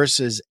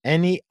versus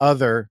any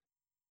other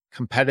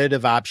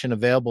competitive option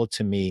available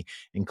to me,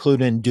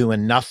 including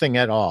doing nothing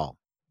at all?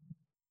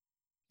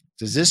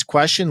 Does this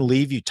question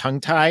leave you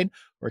tongue-tied,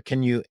 or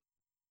can you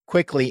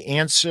quickly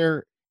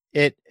answer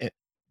it?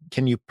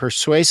 Can you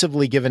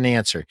persuasively give an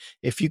answer?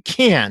 If you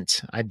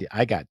can't,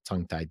 I got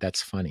tongue-tied.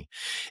 That's funny.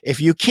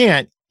 If you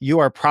can't, you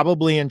are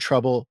probably in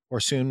trouble, or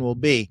soon will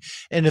be.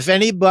 And if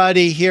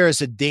anybody here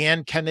is a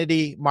Dan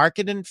Kennedy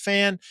marketing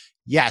fan,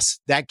 yes,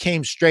 that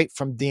came straight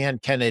from Dan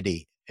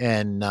Kennedy.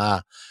 And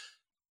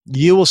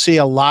you will see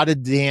a lot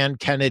of Dan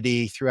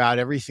Kennedy throughout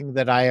everything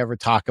that I ever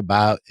talk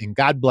about. And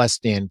God bless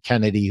Dan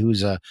Kennedy,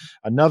 who's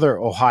another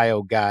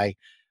Ohio guy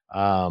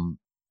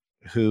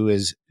who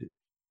is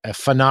a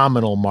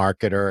phenomenal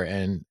marketer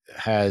and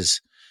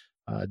has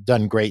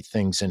done great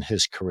things in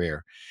his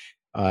career.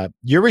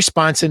 Your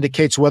response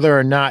indicates whether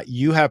or not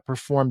you have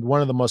performed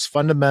one of the most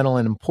fundamental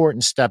and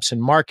important steps in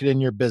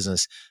marketing your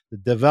business, the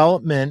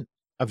development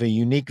of a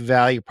unique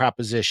value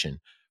proposition,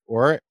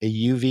 or a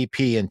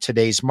UVP in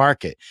today's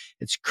market.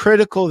 It's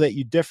critical that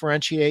you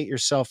differentiate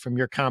yourself from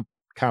your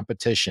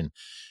competition.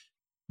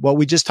 What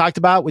we just talked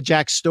about with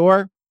Jack's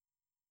store,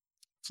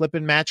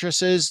 flipping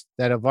mattresses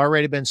that have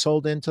already been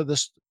sold into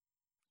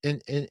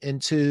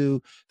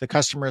into the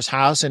customer's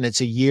house, and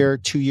it's a year,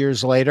 2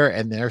 years later,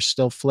 and they're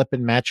still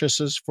flipping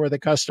mattresses for the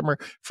customer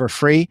for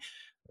free.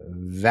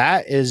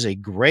 That is a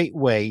great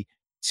way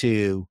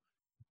to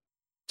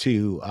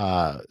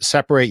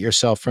separate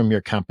yourself from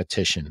your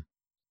competition.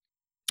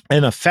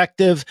 An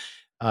effective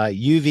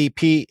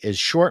UVP is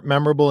short,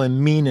 memorable,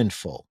 and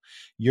meaningful.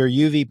 Your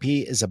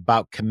UVP is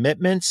about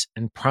commitments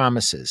and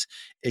promises.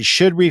 It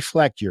should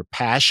reflect your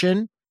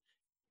passion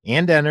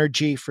and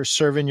energy for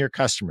serving your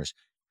customers.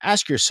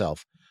 Ask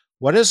yourself,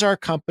 what is our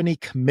company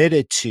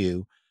committed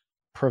to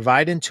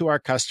providing to our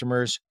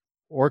customers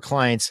or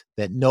clients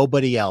that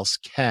nobody else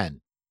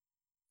can?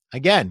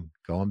 Again,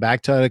 going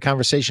back to the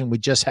conversation we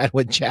just had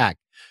with Jack,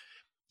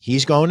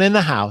 he's going in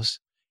the house,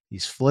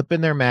 he's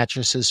flipping their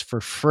mattresses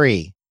for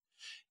free,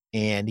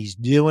 and he's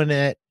doing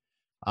it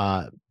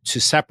to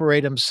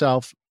separate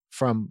himself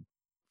from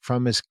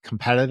his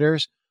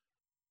competitors.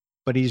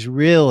 But he's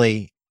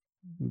really,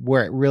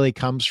 where it really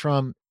comes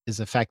from is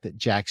the fact that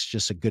Jack's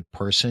just a good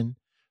person,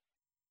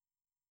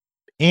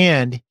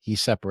 and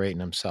he's separating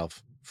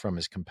himself from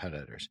his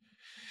competitors.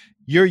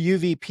 Your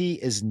UVP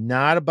is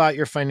not about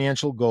your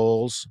financial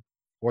goals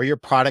or your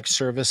product,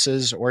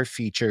 services, or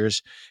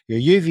features. Your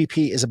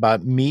UVP is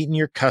about meeting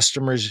your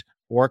customers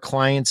or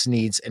clients'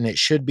 needs, and it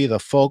should be the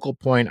focal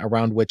point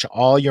around which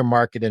all your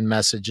marketing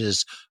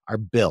messages are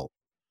built.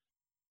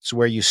 It's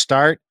where you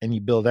start and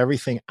you build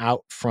everything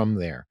out from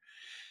there.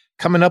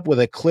 Coming up with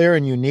a clear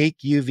and unique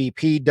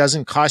UVP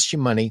doesn't cost you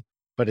money,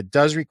 but it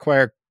does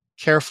require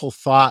careful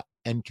thought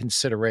and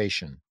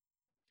consideration.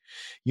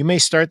 You may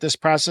start this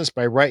process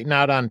by writing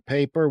out on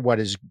paper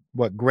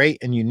what great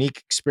and unique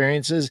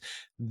experiences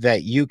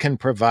that you can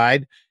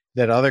provide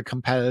that other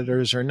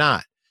competitors are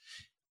not.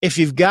 If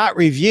you've got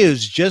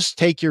reviews, just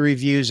take your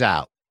reviews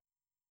out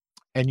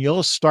and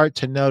you'll start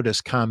to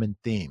notice common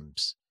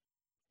themes.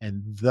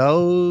 And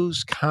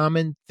those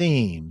common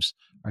themes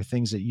are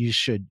things that you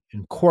should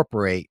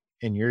incorporate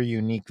in your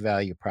unique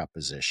value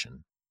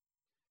proposition.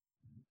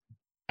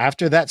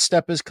 After that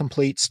step is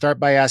complete, start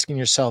by asking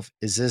yourself,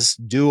 is this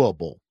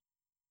doable?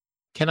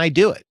 Can I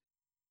do it?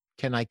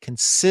 Can I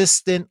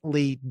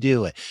consistently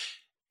do it?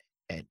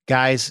 And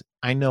guys,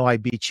 I know I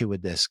beat you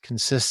with this.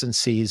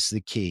 Consistency is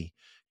the key.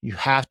 You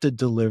have to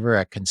deliver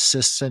a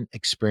consistent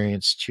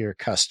experience to your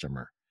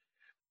customer.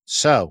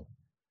 So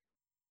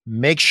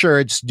make sure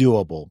it's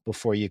doable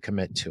before you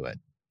commit to it.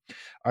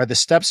 Are the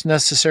steps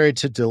necessary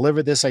to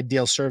deliver this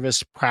ideal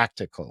service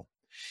practical?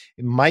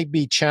 It might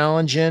be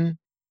challenging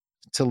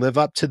to live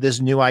up to this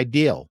new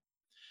ideal,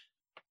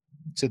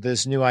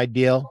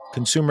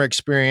 consumer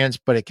experience,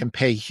 but it can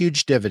pay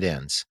huge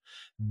dividends.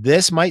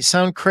 This might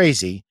sound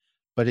crazy,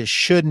 but it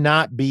should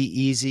not be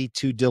easy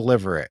to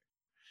deliver it.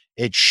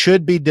 It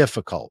should be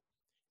difficult.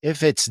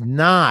 If it's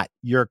not,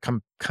 your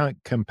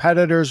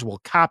competitors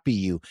will copy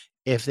you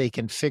if they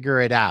can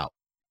figure it out.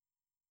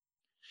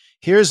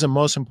 Here's the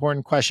most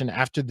important question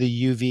after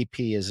the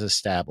UVP is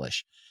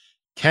established.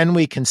 Can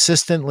we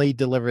consistently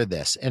deliver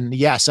this? And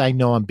yes, I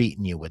know I'm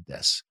beating you with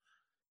this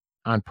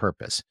on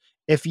purpose.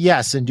 If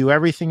yes, then do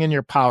everything in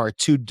your power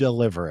to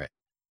deliver it.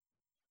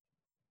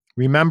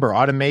 Remember,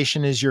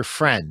 automation is your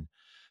friend.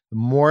 The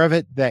more of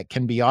it that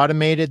can be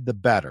automated, the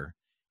better.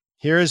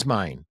 Here is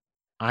mine.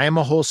 I am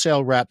a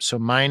wholesale rep, so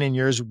mine and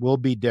yours will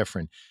be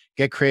different.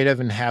 Get creative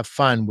and have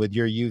fun with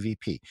your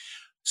UVP.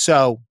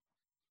 So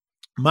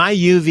my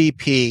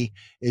UVP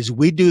is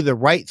we do the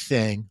right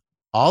thing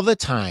all the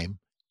time,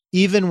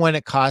 even when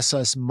it costs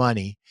us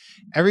money.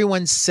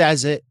 Everyone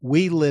says it.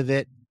 We live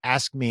it.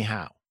 Ask me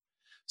how.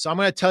 So I'm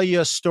going to tell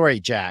you a story,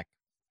 Jack.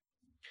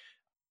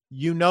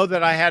 You know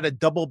that I had a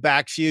double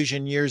back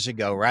fusion years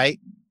ago, right?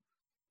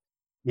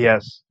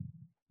 Yes.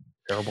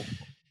 Terrible.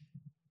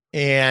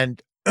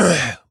 And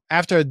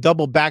after a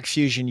double back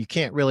fusion, you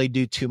can't really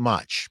do too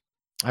much.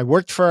 I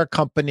worked for a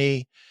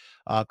company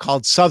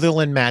called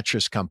Sutherland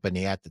Mattress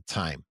Company at the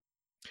time.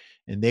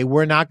 And they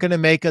were not going to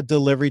make a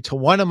delivery to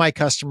one of my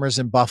customers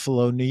in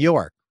Buffalo, New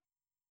York.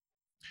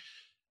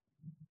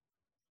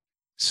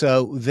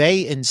 So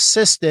they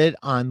insisted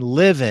on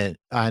leaving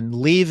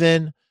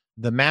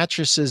the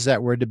mattresses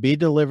that were to be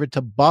delivered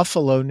to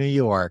Buffalo, New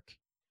York,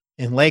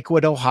 in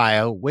Lakewood,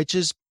 Ohio, which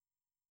is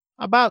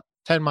about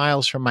 10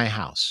 miles from my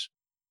house.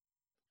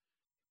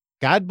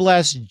 God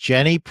bless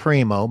Jenny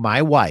Primeau,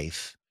 my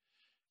wife.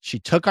 She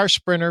took our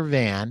Sprinter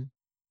van,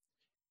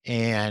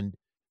 and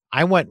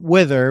I went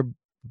with her,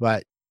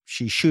 but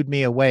she shooed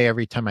me away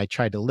every time I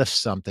tried to lift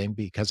something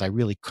because I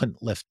really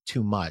couldn't lift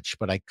too much,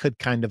 but I could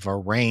kind of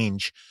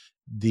arrange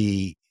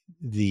the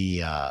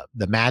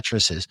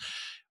mattresses.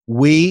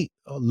 We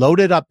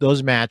loaded up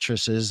those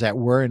mattresses that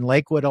were in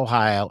Lakewood,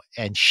 Ohio,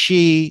 and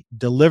she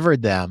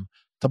delivered them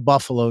to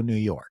Buffalo, New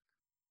York.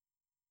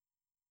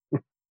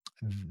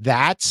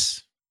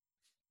 That's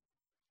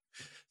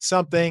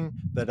something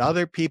that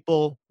other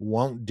people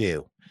won't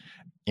do.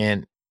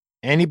 And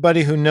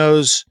anybody who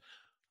knows,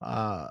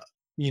 uh,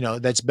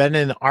 that's been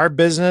in our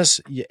business,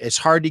 it's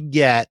hard to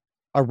get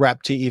a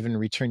rep to even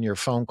return your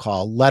phone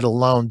call, let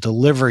alone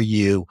deliver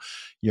you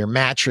your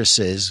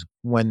mattresses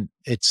when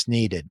it's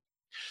needed.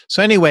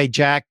 So, anyway,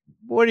 Jack,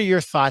 what are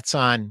your thoughts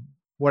on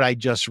what I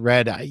just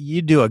read?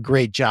 You do a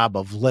great job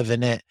of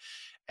living it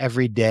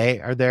every day.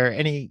 Are there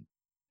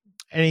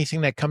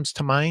anything that comes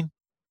to mind?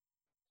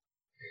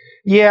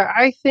 Yeah,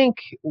 I think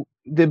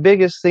the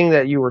biggest thing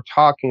that you were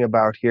talking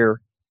about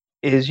here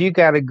is you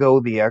got to go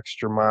the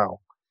extra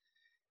mile.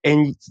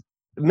 And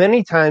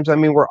many times, I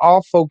mean, we're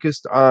all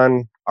focused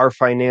on our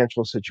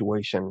financial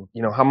situation,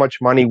 how much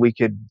money we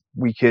could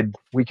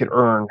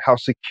earn, how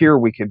secure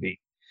we could be.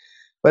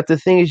 But the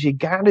thing is, you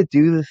got to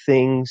do the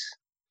things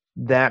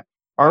that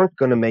aren't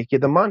going to make you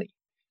the money.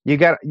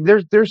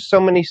 There's so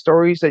many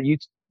stories that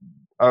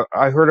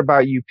I heard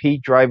about you,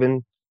 Pete,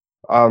 driving,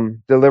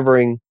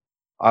 delivering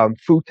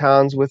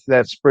futons with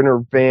that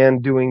Sprinter van,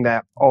 doing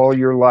that all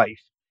your life.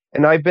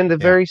 And I've been the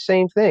Yeah. very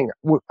same thing.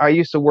 I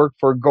used to work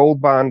for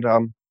Gold Bond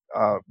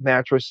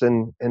mattress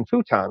and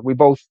futon. We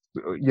both,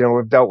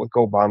 have dealt with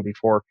Gold Bond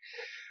before.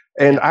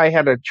 And Yep. I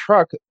had a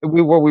truck.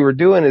 What we were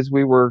doing is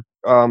we were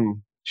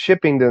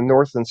shipping to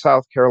North and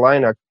South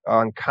Carolina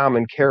on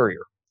common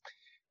carrier,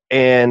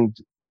 and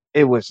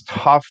it was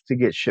tough to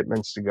get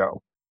shipments to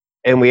go.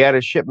 And we had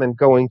a shipment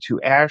going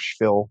to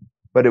Asheville,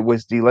 but it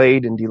was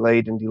delayed and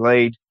delayed and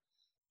delayed,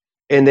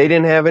 and they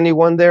didn't have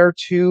anyone there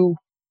to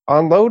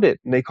unload it.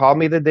 And they called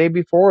me the day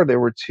before. There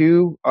were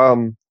two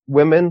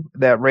women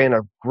that ran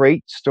a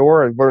great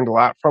store. I learned a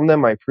lot from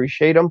them. I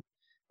appreciate them,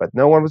 but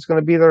no one was going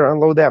to be there to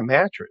unload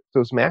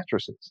those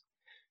mattresses.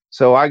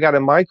 So I got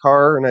in my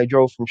car and I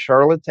drove from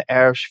Charlotte to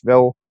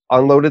Asheville,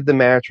 unloaded the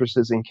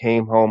mattresses, and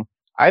came home.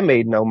 I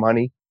made no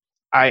money.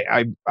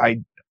 I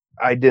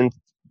didn't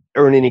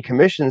earn any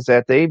commissions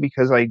that day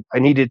because I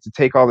needed to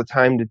take all the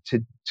time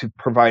to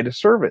provide a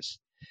service.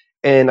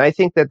 And I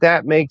think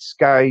that makes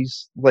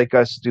guys like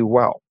us do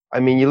well. I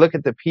mean, you look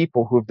at the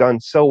people who've done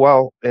so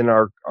well in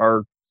our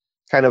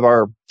kind of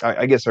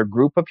I guess our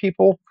group of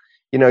people.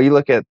 You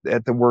look at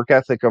the work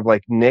ethic of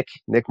like Nick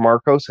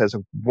Marcos has a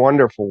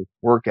wonderful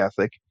work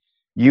ethic.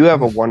 You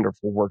have a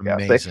wonderful work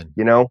ethic, Amazing.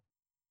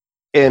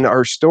 and Yeah.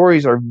 our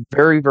stories are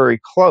very, very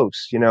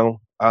close.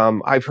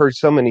 I've heard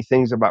so many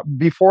things about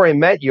before I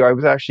met you. I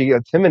was actually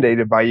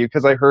intimidated by you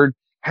because I heard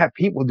have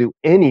people do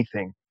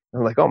anything.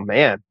 I'm like, oh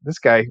man, this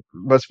guy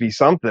must be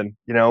something.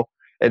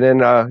 And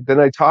then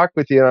I talked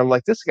with you, and I'm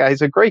like, this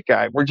guy's a great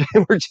guy. We're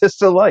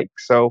just alike.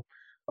 So,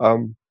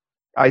 um,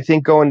 I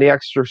think going the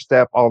extra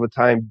step all the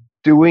time,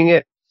 doing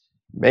it,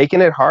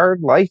 making it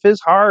hard. Life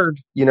is hard.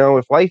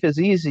 If life is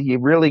easy, you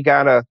really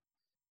gotta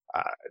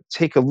uh,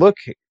 take a look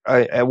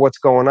at what's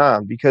going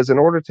on, because in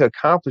order to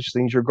accomplish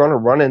things, you're going to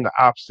run into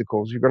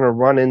obstacles. You're going to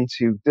run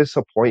into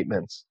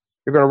disappointments.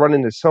 You're going to run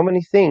into so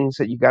many things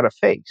that you got to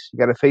face. You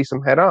got to face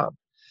them head on.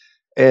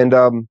 And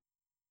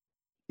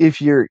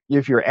if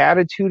your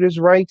attitude is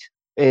right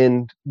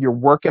and you're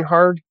working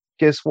hard,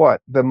 guess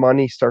what? The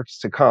money starts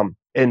to come,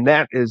 and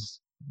that is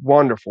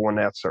wonderful when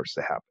that starts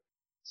to happen.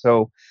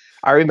 So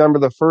I remember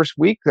the first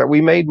week that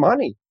we made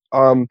money.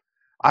 Um,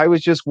 I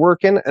was just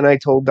working, and I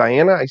told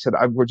Diana, I said,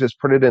 I would just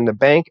put it in the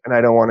bank, and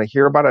I don't want to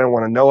hear about it. I don't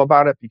want to know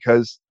about it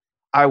because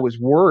I was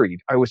worried.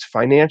 I was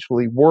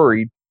financially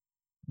worried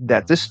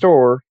that the Mhm.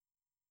 store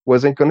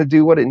wasn't going to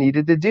do what it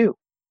needed to do.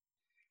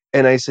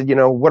 And I said,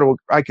 what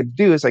I could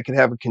do is I could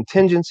have a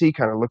contingency,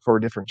 kind of look for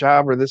a different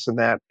job or this and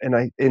that.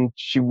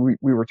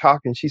 We were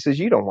talking. She says,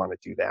 you don't want to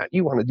do that.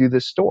 You want to do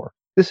this store.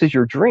 This is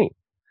your dream.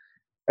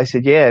 I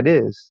said, yeah, it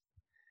is.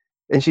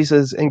 And she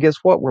says, and guess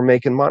what? We're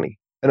making money.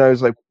 And I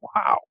was like,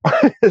 wow.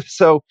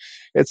 So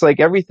it's like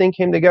everything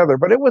came together,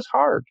 but it was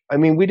hard. I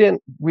mean, we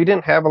didn't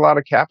have a lot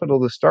of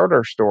capital to start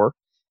our store.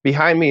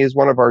 Behind me is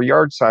one of our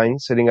yard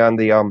signs sitting on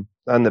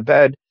the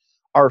bed.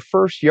 Our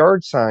first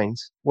yard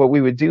signs, what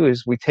we would do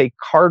is we take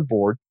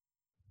cardboard,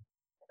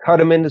 cut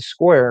them into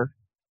square,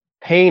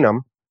 paint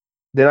them.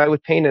 Then I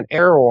would paint an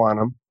arrow on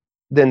them.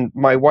 Then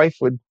my wife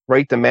would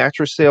write the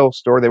mattress sales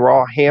store. They were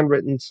all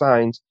handwritten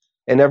signs.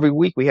 And every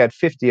week we had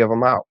 50 of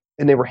them out,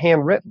 and they were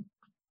handwritten.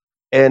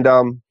 And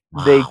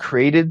Wow.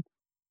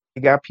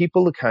 they got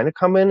people to kind of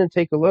come in and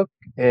take a look.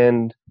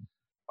 And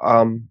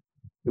um,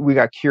 we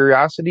got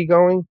curiosity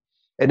going.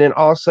 And then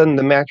all of a sudden,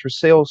 the mattress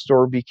sales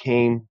store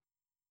became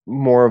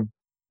more of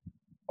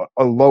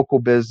a local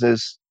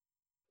business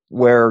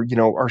where,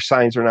 our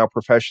signs are now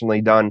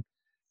professionally done.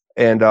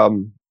 And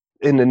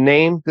in the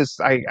name,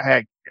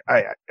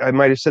 I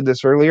might have said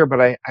this earlier,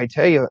 but I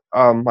tell you,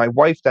 my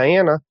wife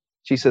Diana,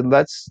 she said,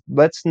 let's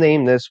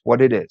name this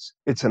what it is.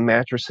 It's a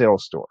mattress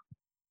sales store.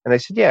 And I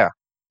said, yeah.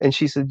 And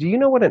she said, do you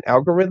know what an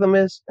algorithm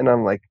is? And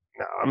I'm like,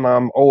 no,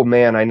 I'm old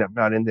man. I'm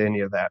not into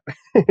any of that.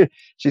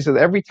 She said,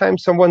 every time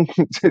someone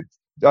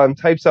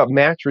types up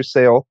mattress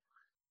sale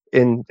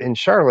in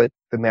Charlotte,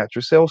 the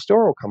mattress sale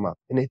store will come up.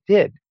 And it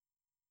did.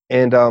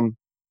 And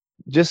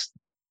just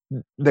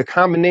the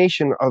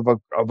combination of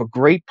a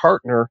great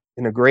partner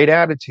and a great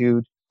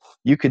attitude,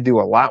 you could do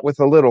a lot with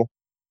a little.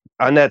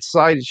 On that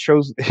side, it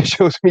shows it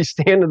shows me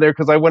standing there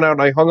because I went out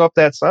and I hung up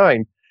that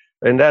sign,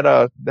 and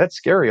that's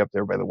scary up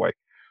there, by the way.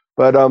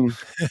 But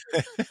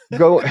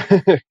go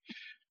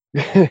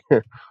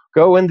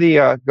go in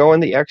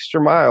the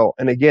extra mile,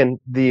 and again,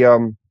 the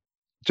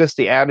just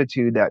the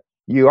attitude that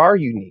you are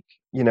unique.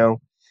 You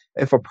know,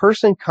 if a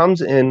person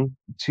comes in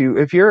to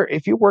if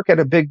you work at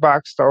a big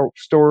box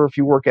store, if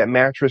you work at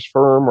Mattress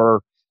Firm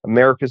or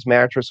America's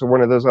Mattress or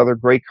one of those other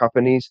great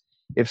companies,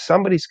 if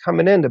somebody's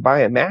coming in to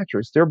buy a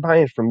mattress, they're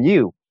buying from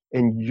you,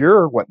 and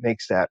you're what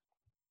makes that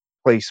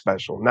place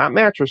special, not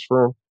Mattress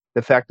Firm.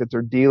 The fact that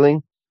they're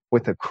dealing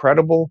with a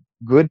credible,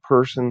 good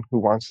person who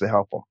wants to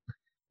help them.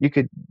 You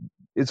could,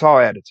 it's all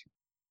attitude.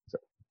 So,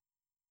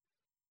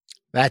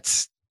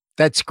 That's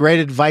that's great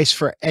advice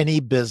for any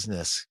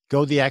business.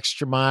 Go the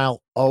extra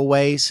mile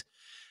always.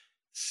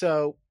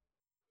 So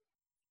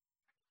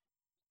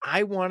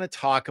I want to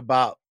talk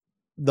about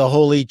the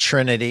Holy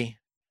Trinity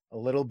a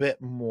little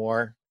bit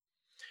more.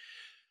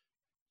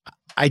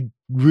 I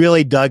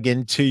really dug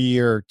into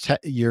your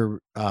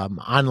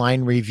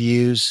online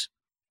reviews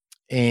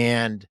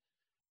and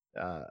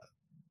uh,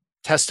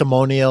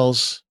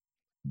 testimonials.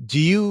 Do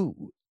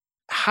you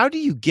How do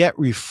you get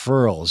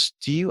referrals?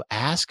 Do you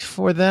ask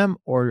for them,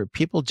 or are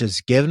people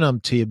just giving them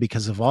to you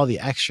because of all the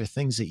extra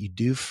things that you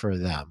do for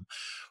them?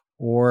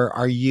 Or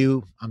are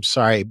you, I'm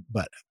sorry,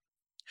 but,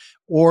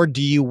 or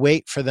do you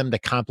wait for them to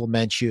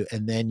compliment you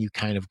and then you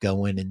kind of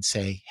go in and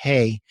say,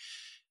 hey,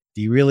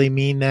 do you really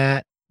mean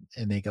that?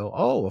 And they go,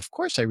 oh, of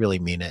course I really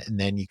mean it. And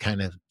then you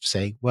kind of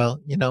say, well,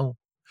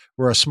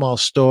 we're a small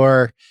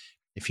store.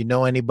 If you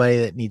know anybody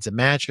that needs a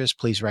mattress,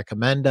 please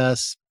recommend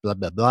us, blah,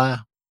 blah, blah.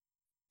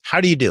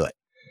 How do you do it?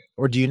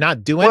 Or do you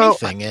not do well,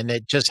 anything and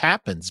it just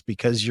happens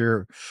because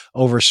you're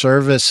over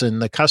service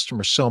and the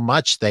customer so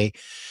much they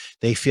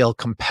feel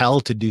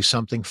compelled to do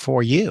something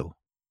for you?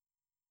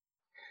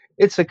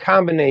 it's a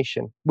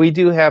combination. We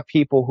do have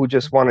people who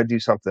just want to do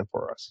something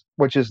for us,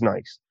 which is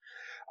nice.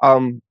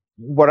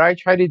 What I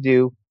try to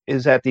do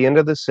is at the end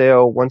of the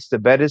sale, once the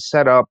bed is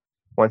set up,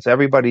 once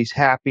everybody's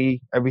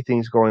happy,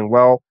 everything's going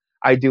well,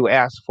 I do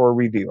ask for a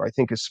review. I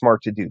think it's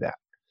smart to do that.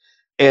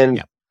 And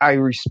Yeah. I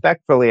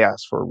respectfully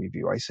asked for a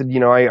review. I said,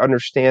 I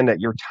understand that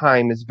your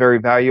time is very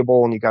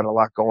valuable and you got a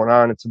lot going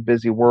on. It's a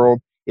busy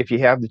world. If you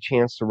have the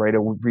chance to write a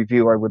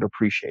review, I would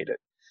appreciate it.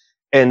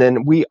 And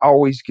then we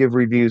always give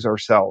reviews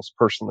ourselves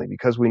personally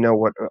because we know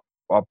what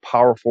a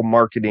powerful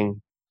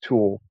marketing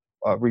tool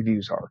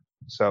reviews are.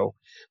 So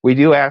we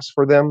do ask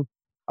for them.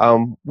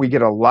 We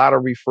get a lot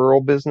of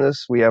referral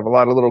business. We have a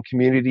lot of little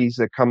communities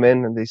that come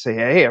in and they say,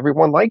 "Hey,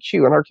 everyone likes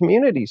you in our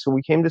community, so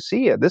we came to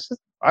see you."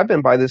 I've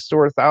been by this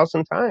store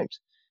 1,000 times.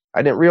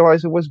 I didn't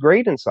realize it was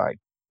great inside,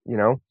 you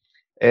know,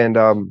 and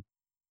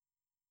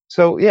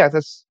so yeah,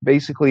 that's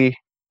basically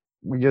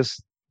we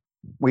just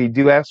we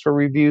do ask for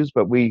reviews,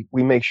 but we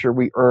make sure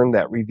we earn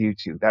that review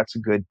too. That's a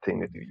good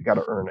thing to do. You got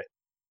to earn it.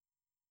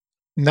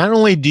 Not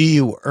only do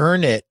you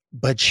earn it,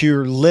 but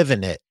you're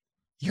living it.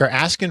 You're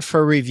asking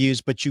for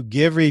reviews, but you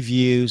give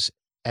reviews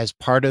as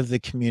part of the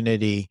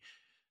community.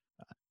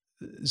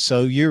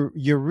 So you're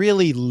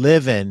really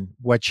living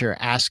what you're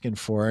asking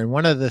for. And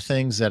one of the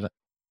things that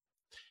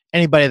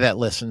anybody that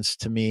listens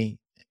to me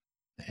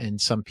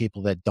and some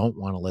people that don't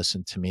want to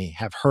listen to me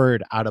have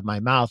heard out of my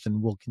mouth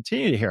and will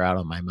continue to hear out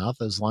of my mouth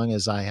as long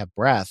as I have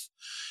breath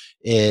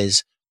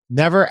is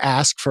never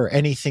ask for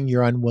anything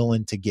you're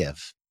unwilling to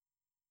give.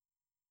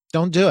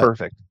 Don't do it.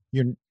 Perfect.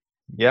 You're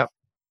Yep.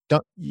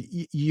 don't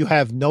you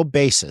have no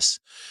basis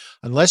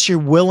unless you're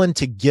willing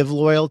to give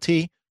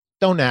loyalty.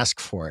 Don't ask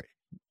for it.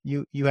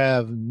 You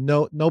have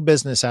no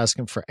business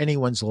asking for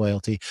anyone's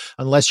loyalty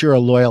unless you're a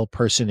loyal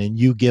person and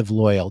you give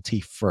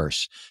loyalty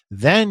first.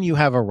 Then you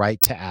have a right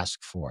to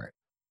ask for it.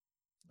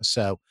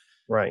 So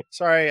Right.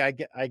 sorry, I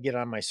get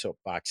on my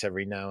soapbox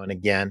every now and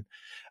again.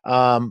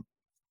 Um,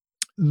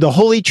 the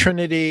holy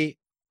trinity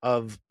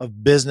of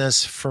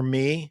business for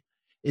me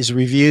is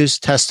reviews,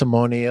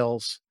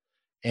 testimonials,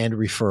 and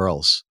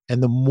referrals.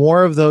 And the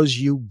more of those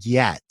you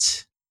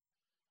get,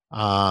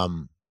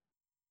 um,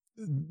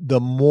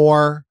 the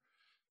more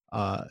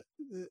uh,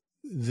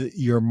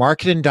 your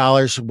marketing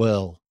dollars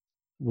will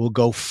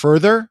go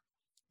further.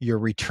 Your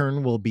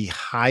return will be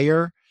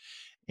higher,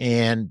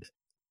 and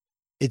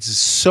it's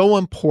so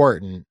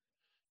important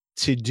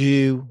to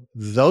do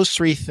those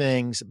three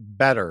things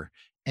better.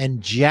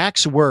 And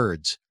Jack's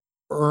words: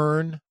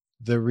 earn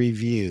the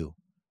review,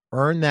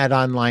 earn that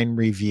online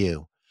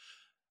review.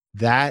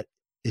 That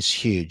is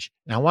huge.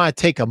 And I want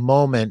to take a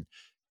moment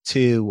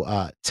to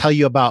tell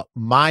you about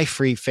my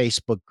free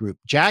Facebook group.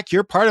 Jack,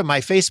 you're part of my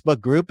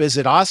Facebook group. Is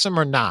it awesome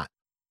or not?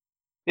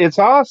 It's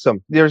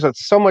awesome. There's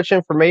so much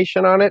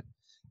information on it.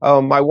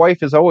 My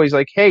wife is always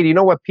like, "Hey, do you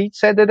know what Pete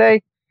said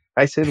today?"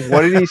 I said,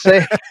 "What did he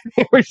say?"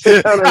 We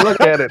sit down and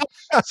look at it.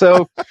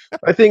 So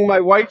I think my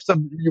wife's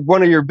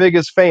one of your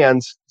biggest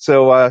fans.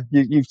 So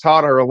you've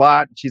taught her a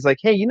lot. She's like,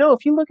 "Hey,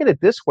 if you look at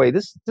it this way,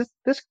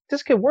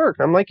 this could work."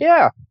 I'm like,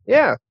 "Yeah,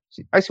 yeah."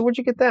 I said, "Where'd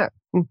you get that?"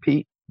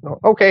 Pete. Oh,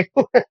 okay.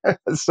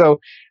 So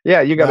yeah,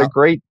 Well,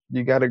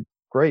 you got a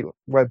great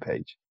web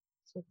page,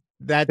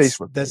 Facebook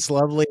page. that's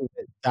lovely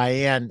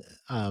that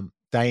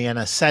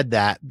Diana said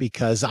that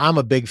because I'm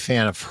a big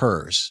fan of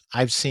hers.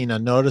 I've seen a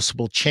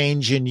noticeable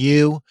change in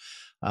you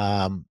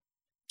um,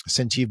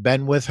 since you've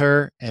been with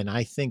her, and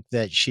I think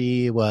that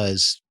she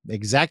was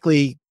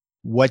exactly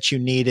what you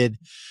needed,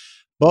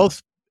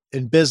 both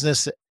in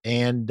business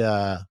and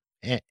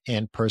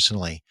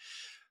personally.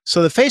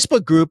 So the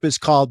Facebook group is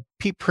called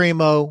Pete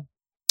Primeau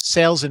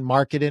Sales and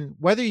Marketing.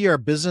 Whether you're a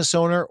business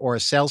owner or a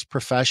sales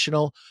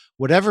professional,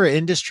 whatever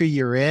industry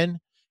you're in,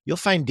 you'll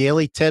find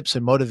daily tips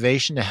and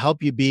motivation to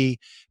help you be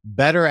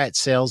better at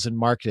sales and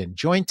marketing.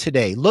 Join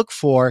today. Look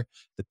for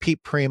the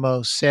Pete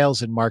Primeau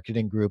Sales and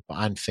Marketing group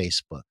on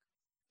Facebook.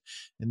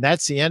 And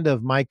that's the end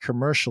of my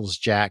commercials,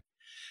 Jack.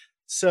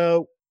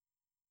 So,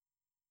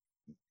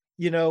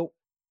 you know,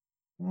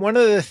 one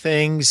of the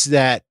things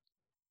that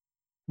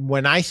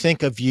when I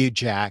think of you,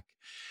 Jack,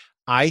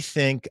 I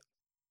think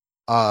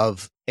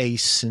of a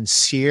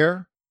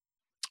sincere,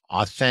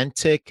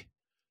 authentic,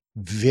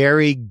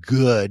 very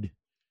good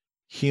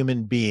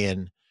human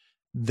being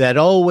that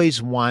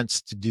always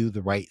wants to do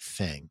the right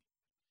thing.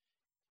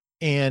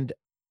 And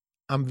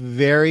I'm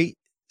very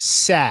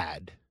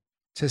sad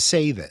to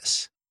say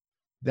this.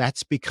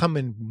 That's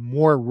becoming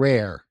more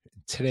rare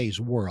in today's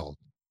world.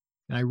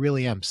 And I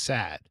really am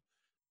sad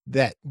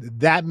that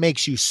that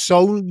makes you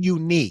so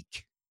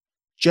unique,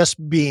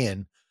 just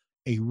being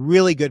a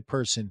really good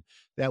person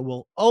that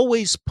will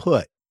always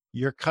put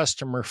your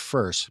customer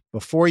first.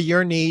 Before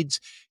your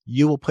needs,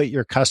 you will put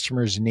your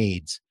customer's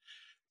needs.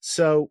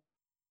 So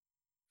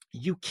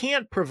you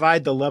can't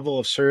provide the level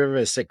of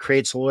service that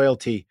creates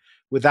loyalty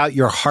without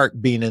your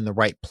heart being in the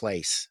right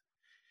place.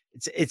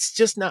 It's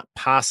just not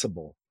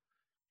possible.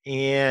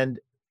 And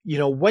you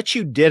know what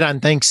you did on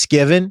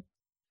Thanksgiving,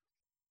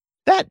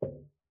 that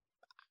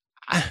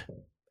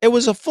it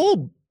was a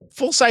full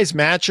size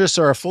mattress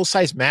or a full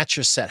size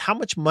mattress set. How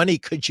much money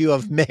could you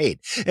have made?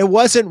 It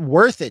wasn't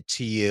worth it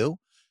to you.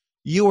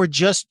 You were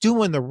just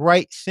doing the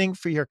right thing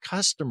for your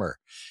customer.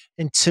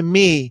 And to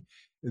me,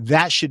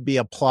 that should be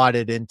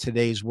applauded in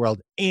today's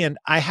world. And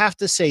I have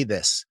to say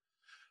this,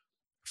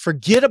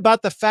 forget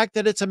about the fact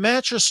that it's a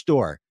mattress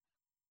store.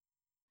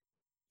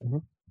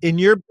 Mhm. In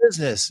your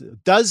business,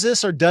 does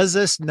this or does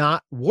this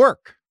not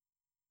work?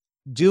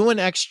 Do an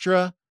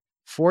extra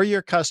for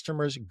your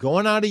customers,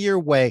 going out of your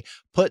way,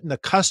 putting the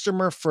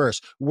customer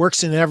first.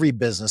 Works in every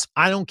business.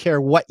 I don't care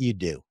what you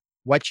do,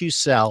 what you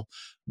sell,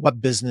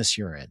 what business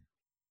you're in.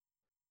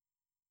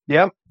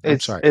 Yep, I'm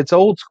sorry. it's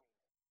old school.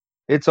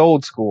 It's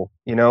old school.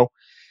 You know,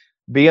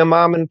 be a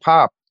mom and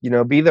pop. You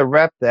know, be the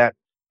rep that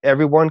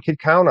everyone could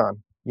count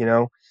on. You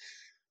know,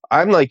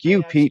 I'm like I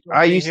you, have Pete. I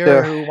somebody used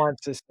here to. who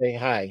wants to say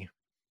hi.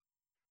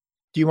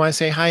 Do you want to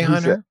say hi,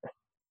 Who's that? Hunter?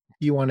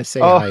 You want to say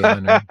Oh, hi,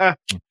 Hunter?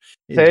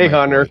 He's hey, my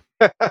Hunter.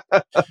 boy.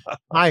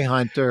 Hi,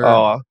 Hunter.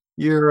 Oh,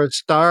 You're a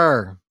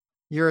star.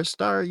 You're a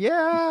star.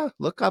 Yeah.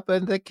 Look up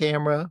at the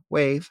camera.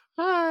 Wave.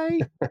 Hi.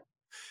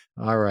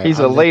 All right. he's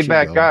a I'll let laid you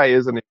back go. guy,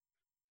 isn't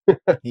he?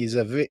 He's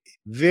a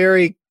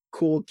very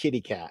cool kitty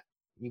cat.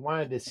 He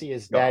wanted to see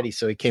his Oh. daddy,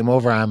 so he came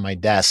over on my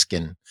desk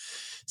and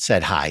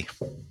said hi.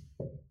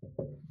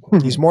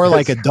 He's more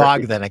like That's a dog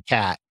great. than a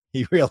cat.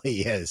 He really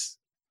is.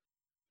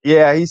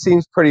 Yeah, he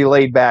seems pretty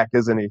laid back,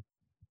 isn't he?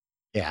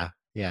 Yeah.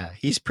 Yeah.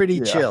 He's pretty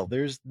Yeah. chill.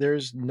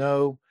 There's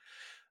no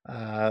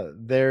uh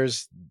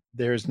there's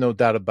there's no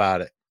doubt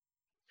about it.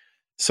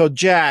 So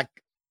Jack,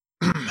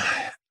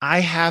 I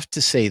have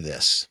to say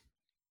this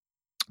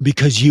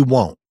because you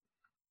won't.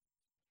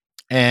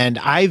 And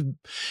I've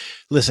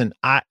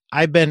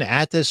been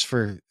at this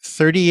for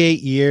 38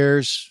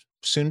 years,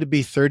 soon to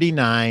be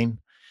 39.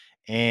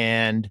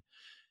 And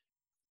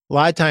a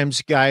lot of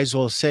times guys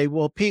will say,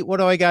 well, Pete, what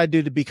do I got to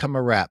do to become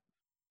a rep?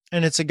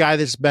 And it's a guy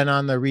that's been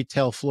on the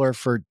retail floor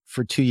for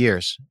 2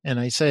 years. And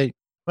I say,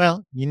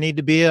 well, you need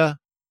to be a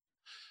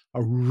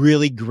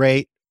really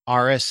great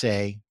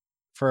RSA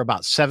for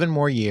about 7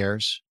 more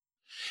years.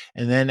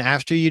 And then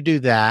after you do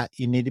that,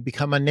 you need to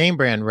become a name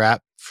brand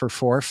rep for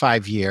 4 or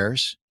 5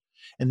 years.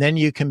 And then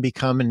you can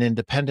become an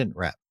independent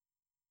rep.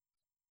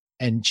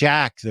 And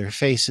Jack, their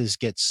faces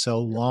get so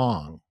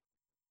long,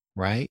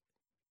 right?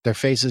 Their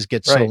faces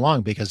get so Right.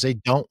 long because they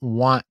don't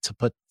want to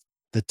put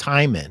the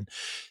time in.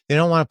 They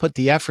don't want to put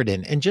the effort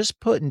in. And just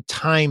putting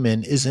time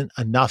in isn't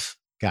enough,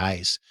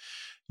 guys.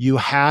 You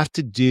have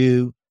to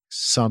do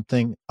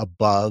something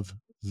above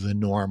the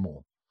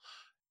normal.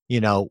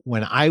 You know,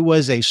 when I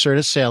was a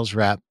certified sales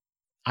rep,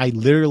 I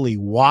literally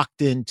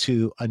walked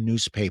into a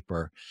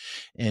newspaper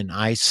and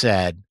I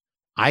said,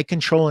 I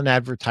control an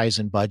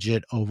advertising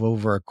budget of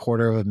over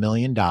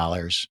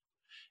 $250,000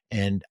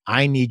 and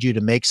I need you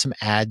to make some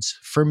ads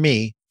for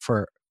me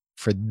for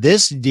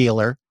this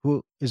dealer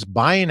who is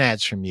buying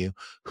ads from you,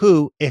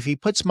 who, if he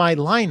puts my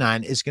line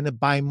on, is going to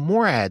buy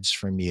more ads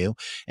from you.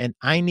 And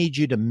I need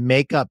you to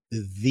make up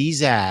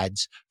these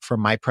ads for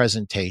my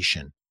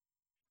presentation.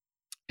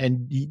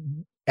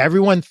 And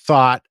everyone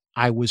thought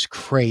I was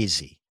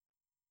crazy.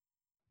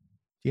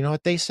 Do you know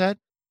what they said?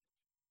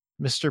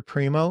 Mr.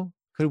 Primo,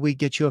 could we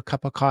get you a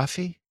cup of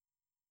coffee?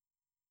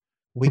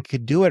 We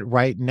could do it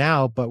right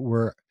now, but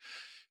we're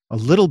a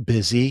little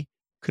busy.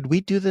 Could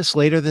we do this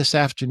later this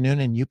afternoon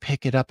and you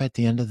pick it up at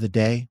the end of the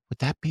day? Would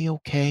that be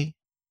okay?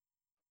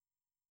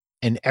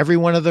 And every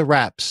one of the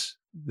reps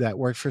that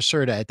worked for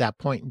Serta at that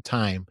point in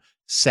time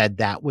said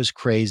that was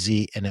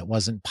crazy and it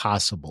wasn't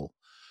possible.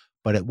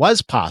 But it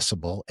was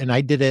possible. And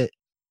I did it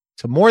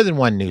to more than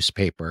one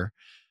newspaper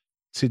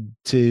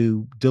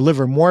to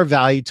deliver more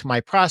value to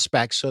my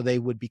prospects so they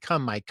would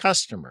become my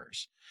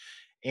customers.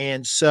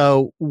 And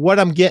so what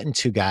I'm getting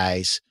to,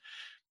 guys,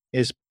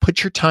 is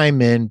put your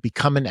time in,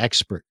 become an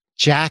expert.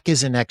 Jack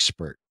is an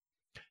expert.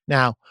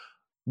 Now,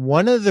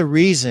 one of the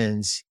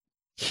reasons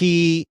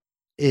he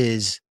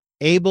is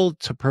able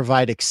to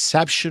provide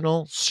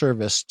exceptional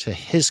service to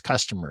his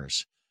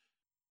customers,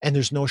 and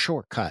there's no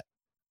shortcut.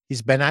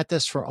 He's been at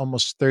this for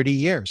almost 30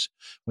 years.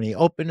 When he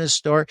opened his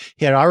store,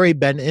 he had already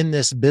been in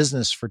this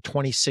business for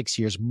 26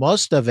 years,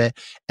 most of it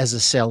as a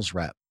sales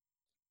rep,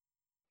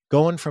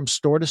 going from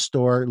store to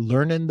store,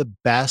 learning the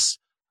best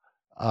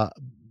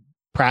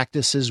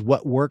practices,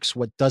 what works,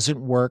 what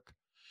doesn't work,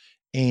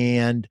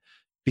 and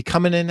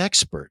becoming an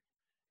expert.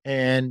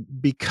 And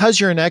because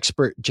you're an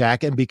expert,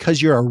 Jack, and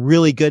because you're a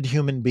really good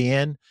human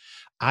being,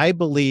 I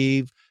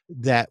believe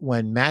that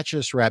when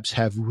mattress reps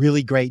have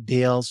really great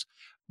deals,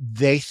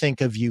 they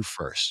think of you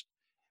first.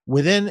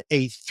 Within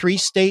a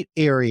 3-state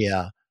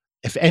area,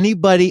 if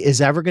anybody is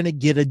ever going to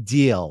get a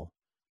deal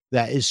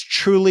that is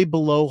truly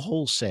below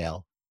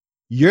wholesale,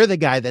 you're the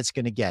guy that's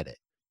going to get it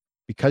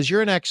because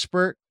you're an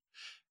expert,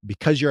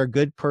 because you're a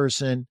good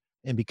person,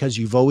 and because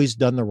you've always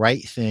done the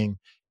right thing.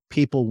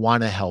 People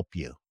want to help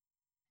you.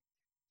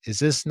 Is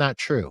this not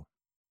true?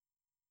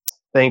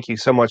 Thank you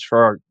so much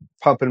for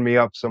pumping me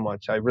up so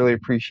much. I really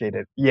appreciate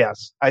it.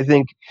 Yes, I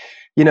think,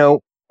 you know,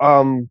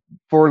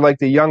 for like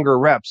the younger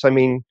reps, I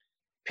mean,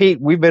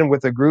 Pete, we've been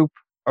with a group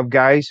of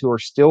guys who are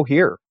still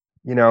here,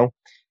 you know,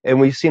 and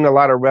we've seen a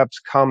lot of reps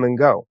come and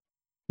go.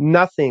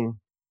 Nothing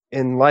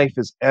in life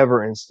is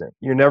ever instant.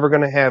 You're never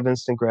going to have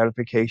instant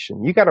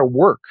gratification. You got to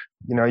work,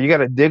 you know, you got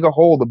to dig a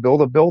hole to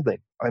build a building.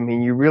 I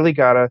mean, you really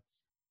got to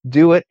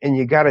do it, and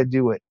you got to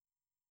do it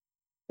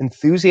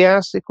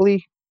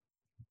enthusiastically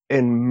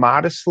and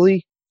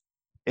modestly,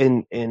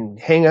 and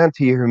hang on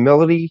to your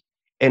humility,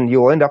 and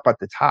you'll end up at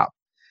the top.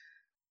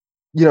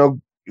 You know,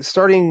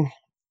 starting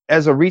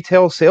as a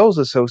retail sales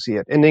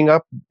associate, ending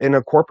up in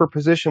a corporate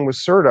position with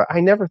Serta,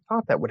 I never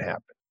thought that would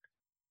happen,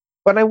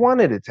 but I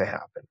wanted it to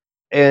happen.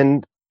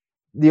 And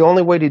the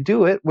only way to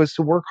do it was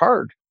to work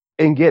hard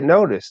and get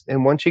noticed.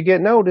 And once you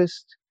get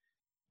noticed,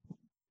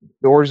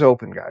 doors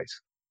open, guys.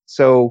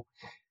 So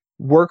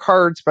work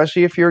hard,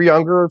 especially if you're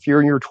younger, if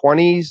you're in your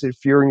 20s,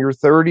 if you're in your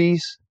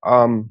 30s.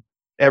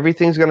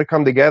 Everything's going to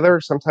come together.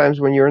 Sometimes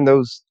when you're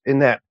in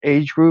that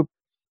age group,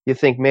 you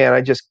think, man,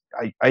 I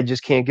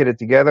just can't get it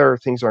together, or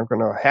things aren't going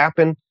to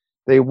happen.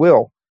 They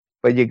will.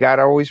 But you got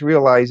to always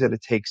realize that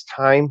it takes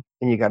time,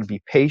 and you got to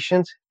be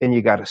patient, and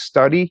you got to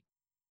study,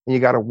 and you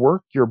got to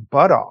work your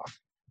butt off.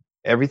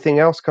 Everything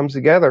else comes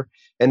together.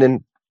 And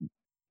then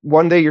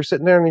one day you're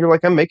sitting there and you're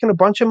like, I'm making a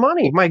bunch of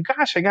money. My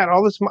gosh, I got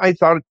all this.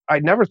 I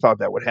never thought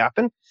that would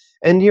happen.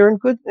 And you're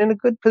in a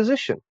good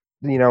position.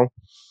 You know,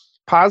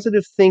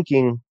 positive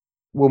thinking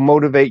will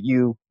motivate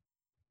you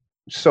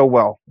so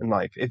well in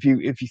life. If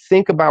you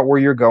think about where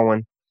you're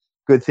going,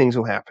 good things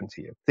will happen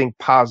to you. Think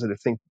positive.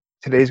 Think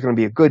today's going to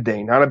be a good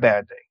day, not a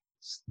bad day.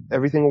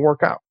 Everything will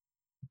work out.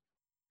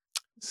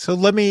 So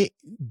let me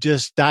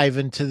just dive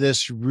into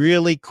this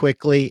really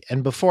quickly.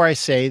 And before I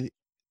say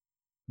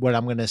what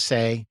I'm going to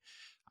say,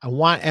 I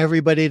want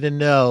everybody to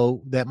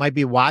know that might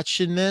be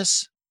watching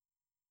this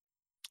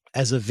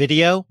as a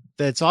video,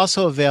 that's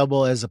also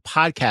available as a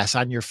podcast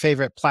on your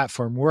favorite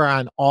platform. We're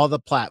on all the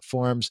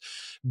platforms.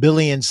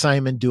 Billy and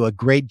Simon do a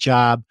great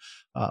job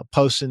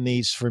posting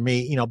these for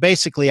me. You know,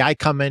 basically I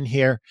come in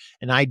here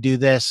and I do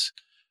this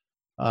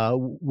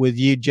with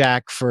you,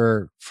 Jack,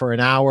 for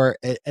an hour,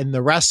 and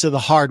the rest of the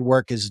hard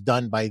work is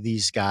done by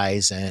these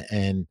guys,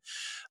 and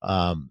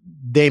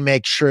they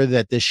make sure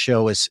that this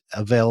show is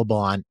available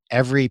on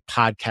every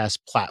podcast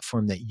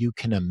platform that you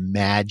can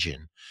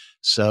imagine.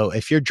 So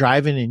if you're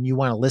driving and you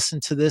want to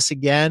listen to this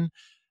again,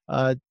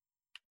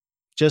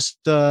 just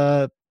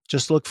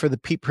look for the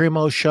Pete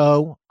Primeau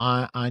Show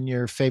on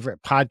your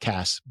favorite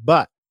podcast.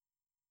 But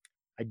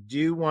I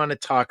do want to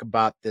talk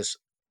about this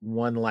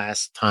one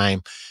last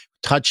time.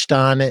 Touched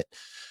on it.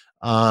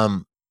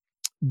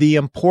 The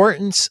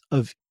importance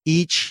of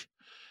each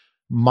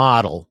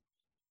model.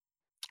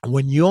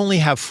 When you only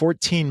have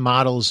 14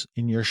 models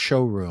in your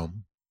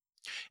showroom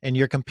and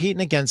you're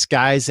competing against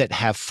guys that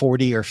have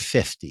 40 or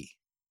 50,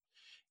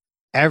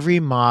 every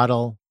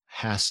model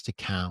has to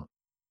count.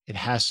 It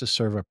has to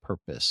serve a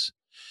purpose.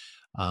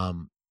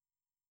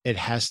 It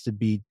has to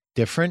be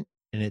different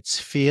in its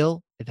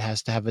feel. It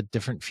has to have a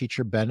different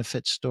feature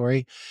benefit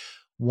story.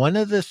 One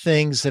of the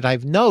things that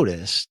I've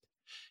noticed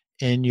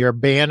in your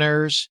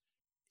banners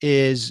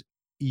is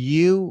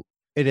you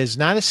it has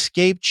not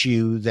escaped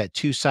you that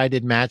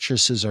two-sided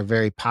mattresses are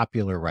very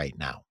popular right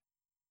now.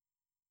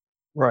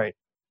 Right.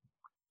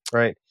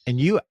 Right. And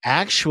you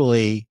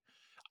actually,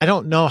 I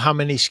don't know how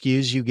many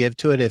SKUs you give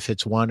to it, if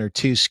it's one or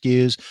two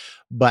SKUs,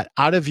 but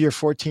out of your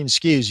 14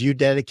 SKUs, you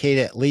dedicate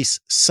at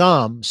least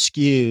some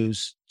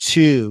SKUs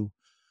to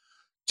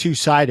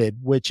two-sided,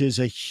 which is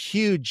a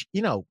huge,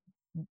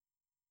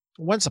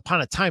 once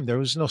upon a time, there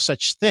was no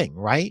such thing,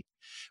 right?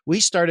 We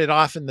started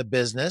off in the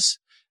business.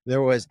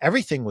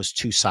 Everything was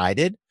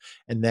two-sided,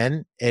 and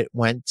then it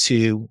went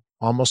to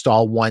almost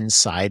all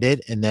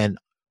one-sided, and then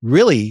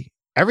really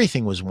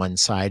everything was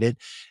one-sided.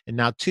 And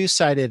now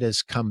two-sided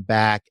has come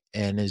back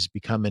and is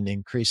becoming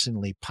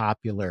increasingly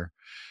popular.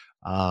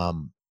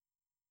 Um,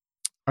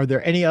 are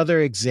there any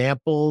other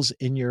examples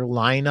in your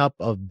lineup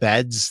of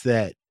beds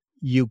that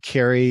you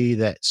carry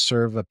that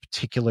serve a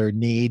particular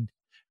need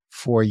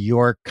for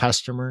your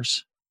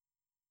customers?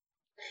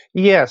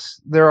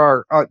 Yes, there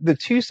are the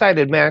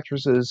two-sided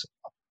mattresses.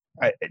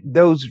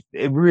 Those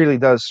it really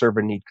does serve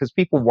a need because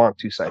people want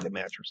two-sided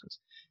mattresses,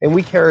 and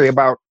we carry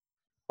about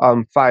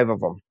five of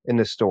them in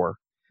the store.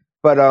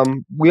 But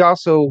we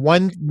also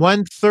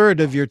One third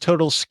of your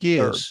total third,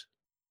 SKUs.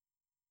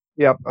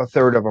 yep, a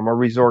third of them are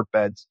resort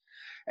beds,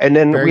 and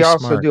then we Very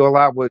also smart. do a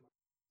lot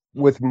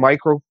with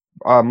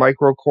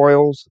micro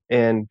coils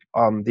and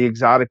the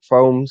exotic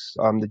foams,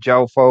 the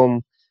gel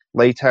foam,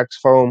 latex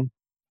foam,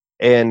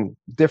 and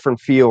different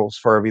feels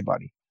for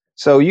everybody.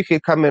 So you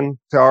could come into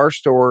our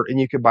store and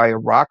you could buy a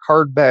rock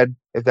hard bed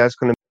if that's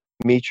going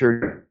to meet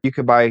your. You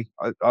could buy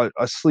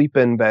a sleep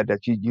in bed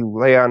that you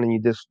lay on and you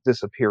just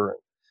disappear in.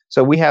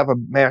 So we have a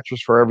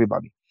mattress for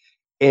everybody,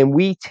 and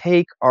we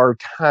take our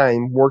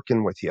time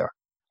working with you.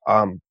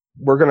 Um,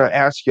 we're going to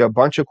ask you a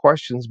bunch of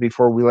questions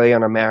before we lay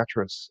on a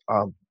mattress.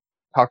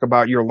 Talk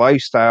about your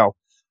lifestyle.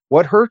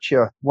 What hurts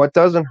you? What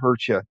doesn't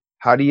hurt you?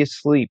 How do you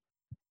sleep?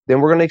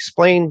 Then we're going to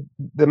explain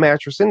the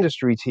mattress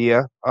industry to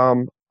you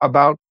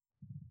about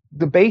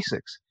the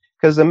basics.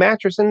 Because the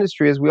mattress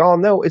industry, as we all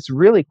know, it's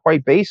really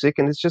quite basic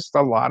and it's just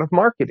a lot of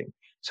marketing.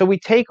 So we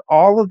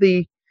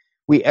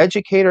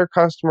educate our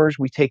customers,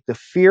 we take the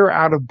fear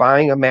out of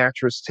buying a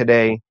mattress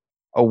today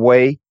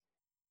away,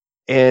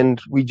 and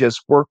we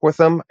just work with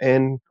them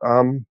and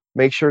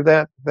make sure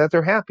that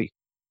they're happy.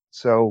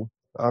 So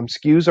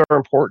SKUs are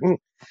important.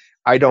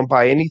 I don't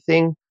buy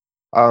anything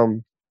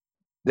um,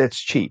 that's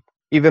cheap.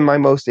 Even my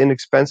most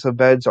inexpensive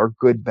beds are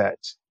good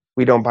beds.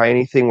 We don't buy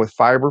anything with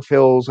fiber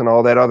fills and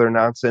all that other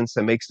nonsense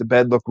that makes the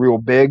bed look real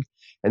big,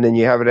 and then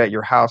you have it at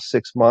your house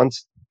 6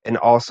 months, and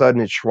all of a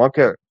sudden it shrunk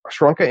an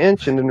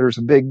inch, and then there's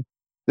a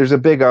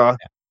big a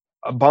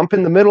bump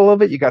in the middle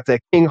of it. You got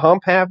that king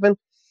hump happening,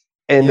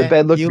 and the Yeah,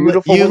 bed looked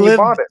beautiful when you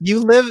bought it.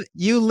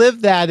 you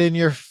lived that in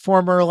your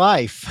former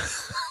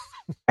life.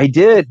 I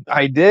did.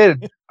 I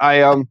did.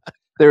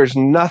 There's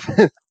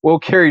nothing, we'll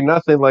carry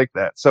nothing like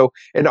that. So,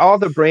 and all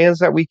the brands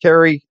that we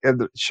carry,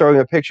 showing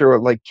a picture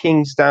of like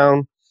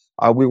Kingsdown,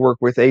 we work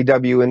with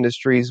AW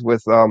Industries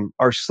with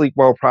our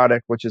Sleepwell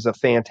product, which is a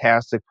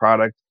fantastic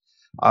product.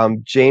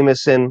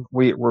 Jameson,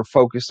 we're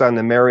focused on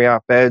the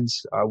Marriott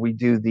beds. We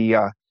do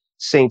the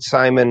St.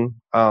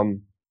 Simon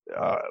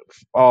uh,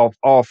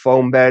 all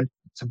foam bed.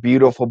 It's a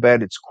beautiful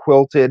bed. It's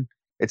quilted.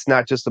 It's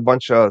not just a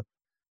bunch of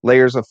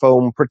layers of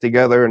foam put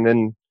together and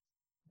then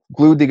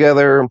glued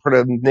together and put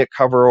a knit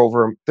cover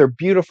over them. They're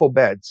beautiful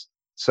beds.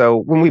 So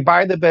when we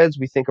buy the beds,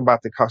 we think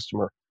about the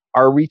customer.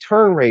 Our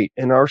return rate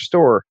in our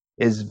store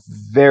is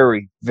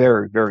very,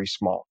 very, very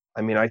small.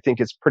 I mean, I think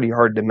it's pretty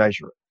hard to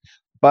measure it.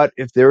 But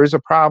if there is a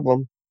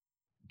problem,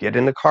 get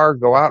in the car,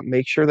 go out, and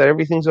make sure that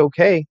everything's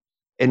okay.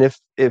 And if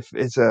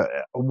it's a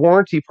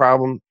warranty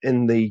problem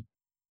and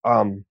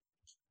um,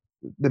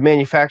 the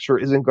manufacturer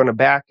isn't going to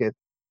back it,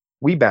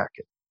 we back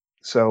it.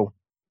 So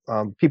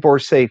people are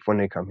safe when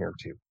they come here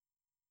too.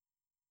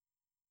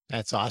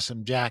 That's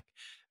awesome, Jack.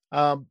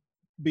 Um,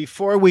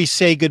 before we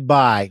say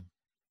goodbye,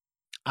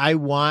 I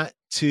want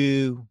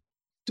to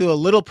do a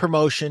little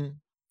promotion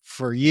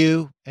for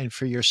you and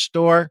for your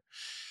store.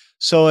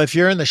 So if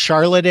you're in the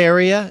Charlotte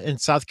area in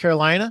South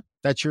Carolina,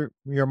 that's your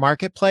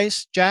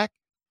marketplace, Jack.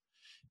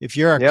 If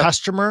you're a Yep.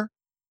 customer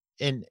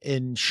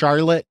in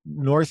Charlotte,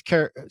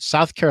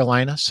 South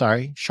Carolina,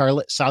 sorry,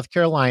 Charlotte, South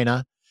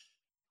Carolina,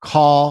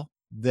 call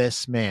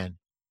this man,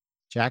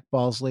 Jack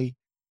Balsley,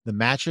 the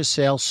mattress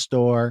sales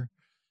store.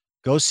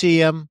 Go see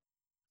him.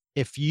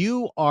 If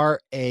you are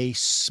a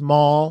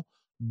small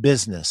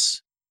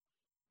business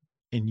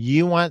and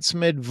you want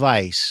some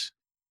advice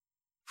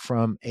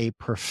from a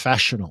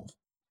professional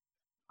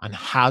on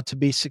how to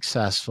be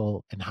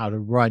successful and how to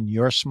run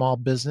your small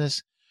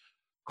business,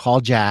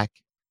 call Jack.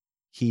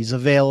 He's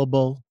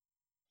available.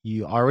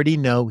 You already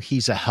know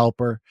he's a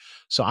helper.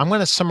 So I'm going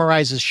to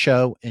summarize this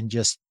show in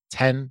just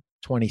 10,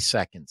 20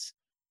 seconds.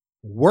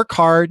 Work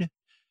hard,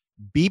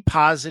 be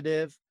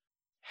positive,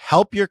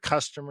 help your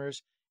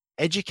customers,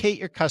 educate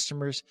your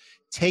customers,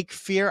 take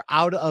fear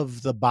out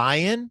of the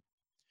buy-in.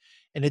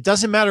 And it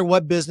doesn't matter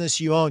what business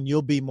you own,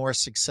 you'll be more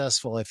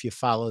successful if you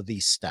follow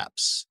these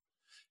steps.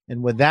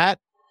 And with that,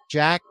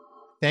 Jack,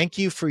 Thank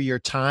you for your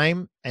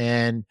time,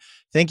 and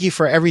thank you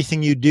for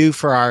everything you do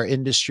for our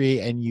industry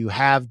and you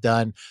have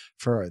done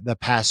for the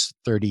past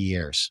 30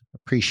 years.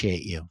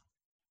 Appreciate you.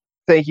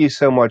 Thank you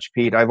so much,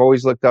 Pete. I've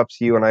always looked up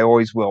to you and I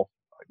always will.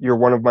 You're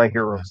one of my Uh,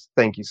 heroes.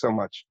 Thank you so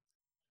much.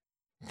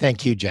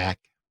 Thank you, Jack.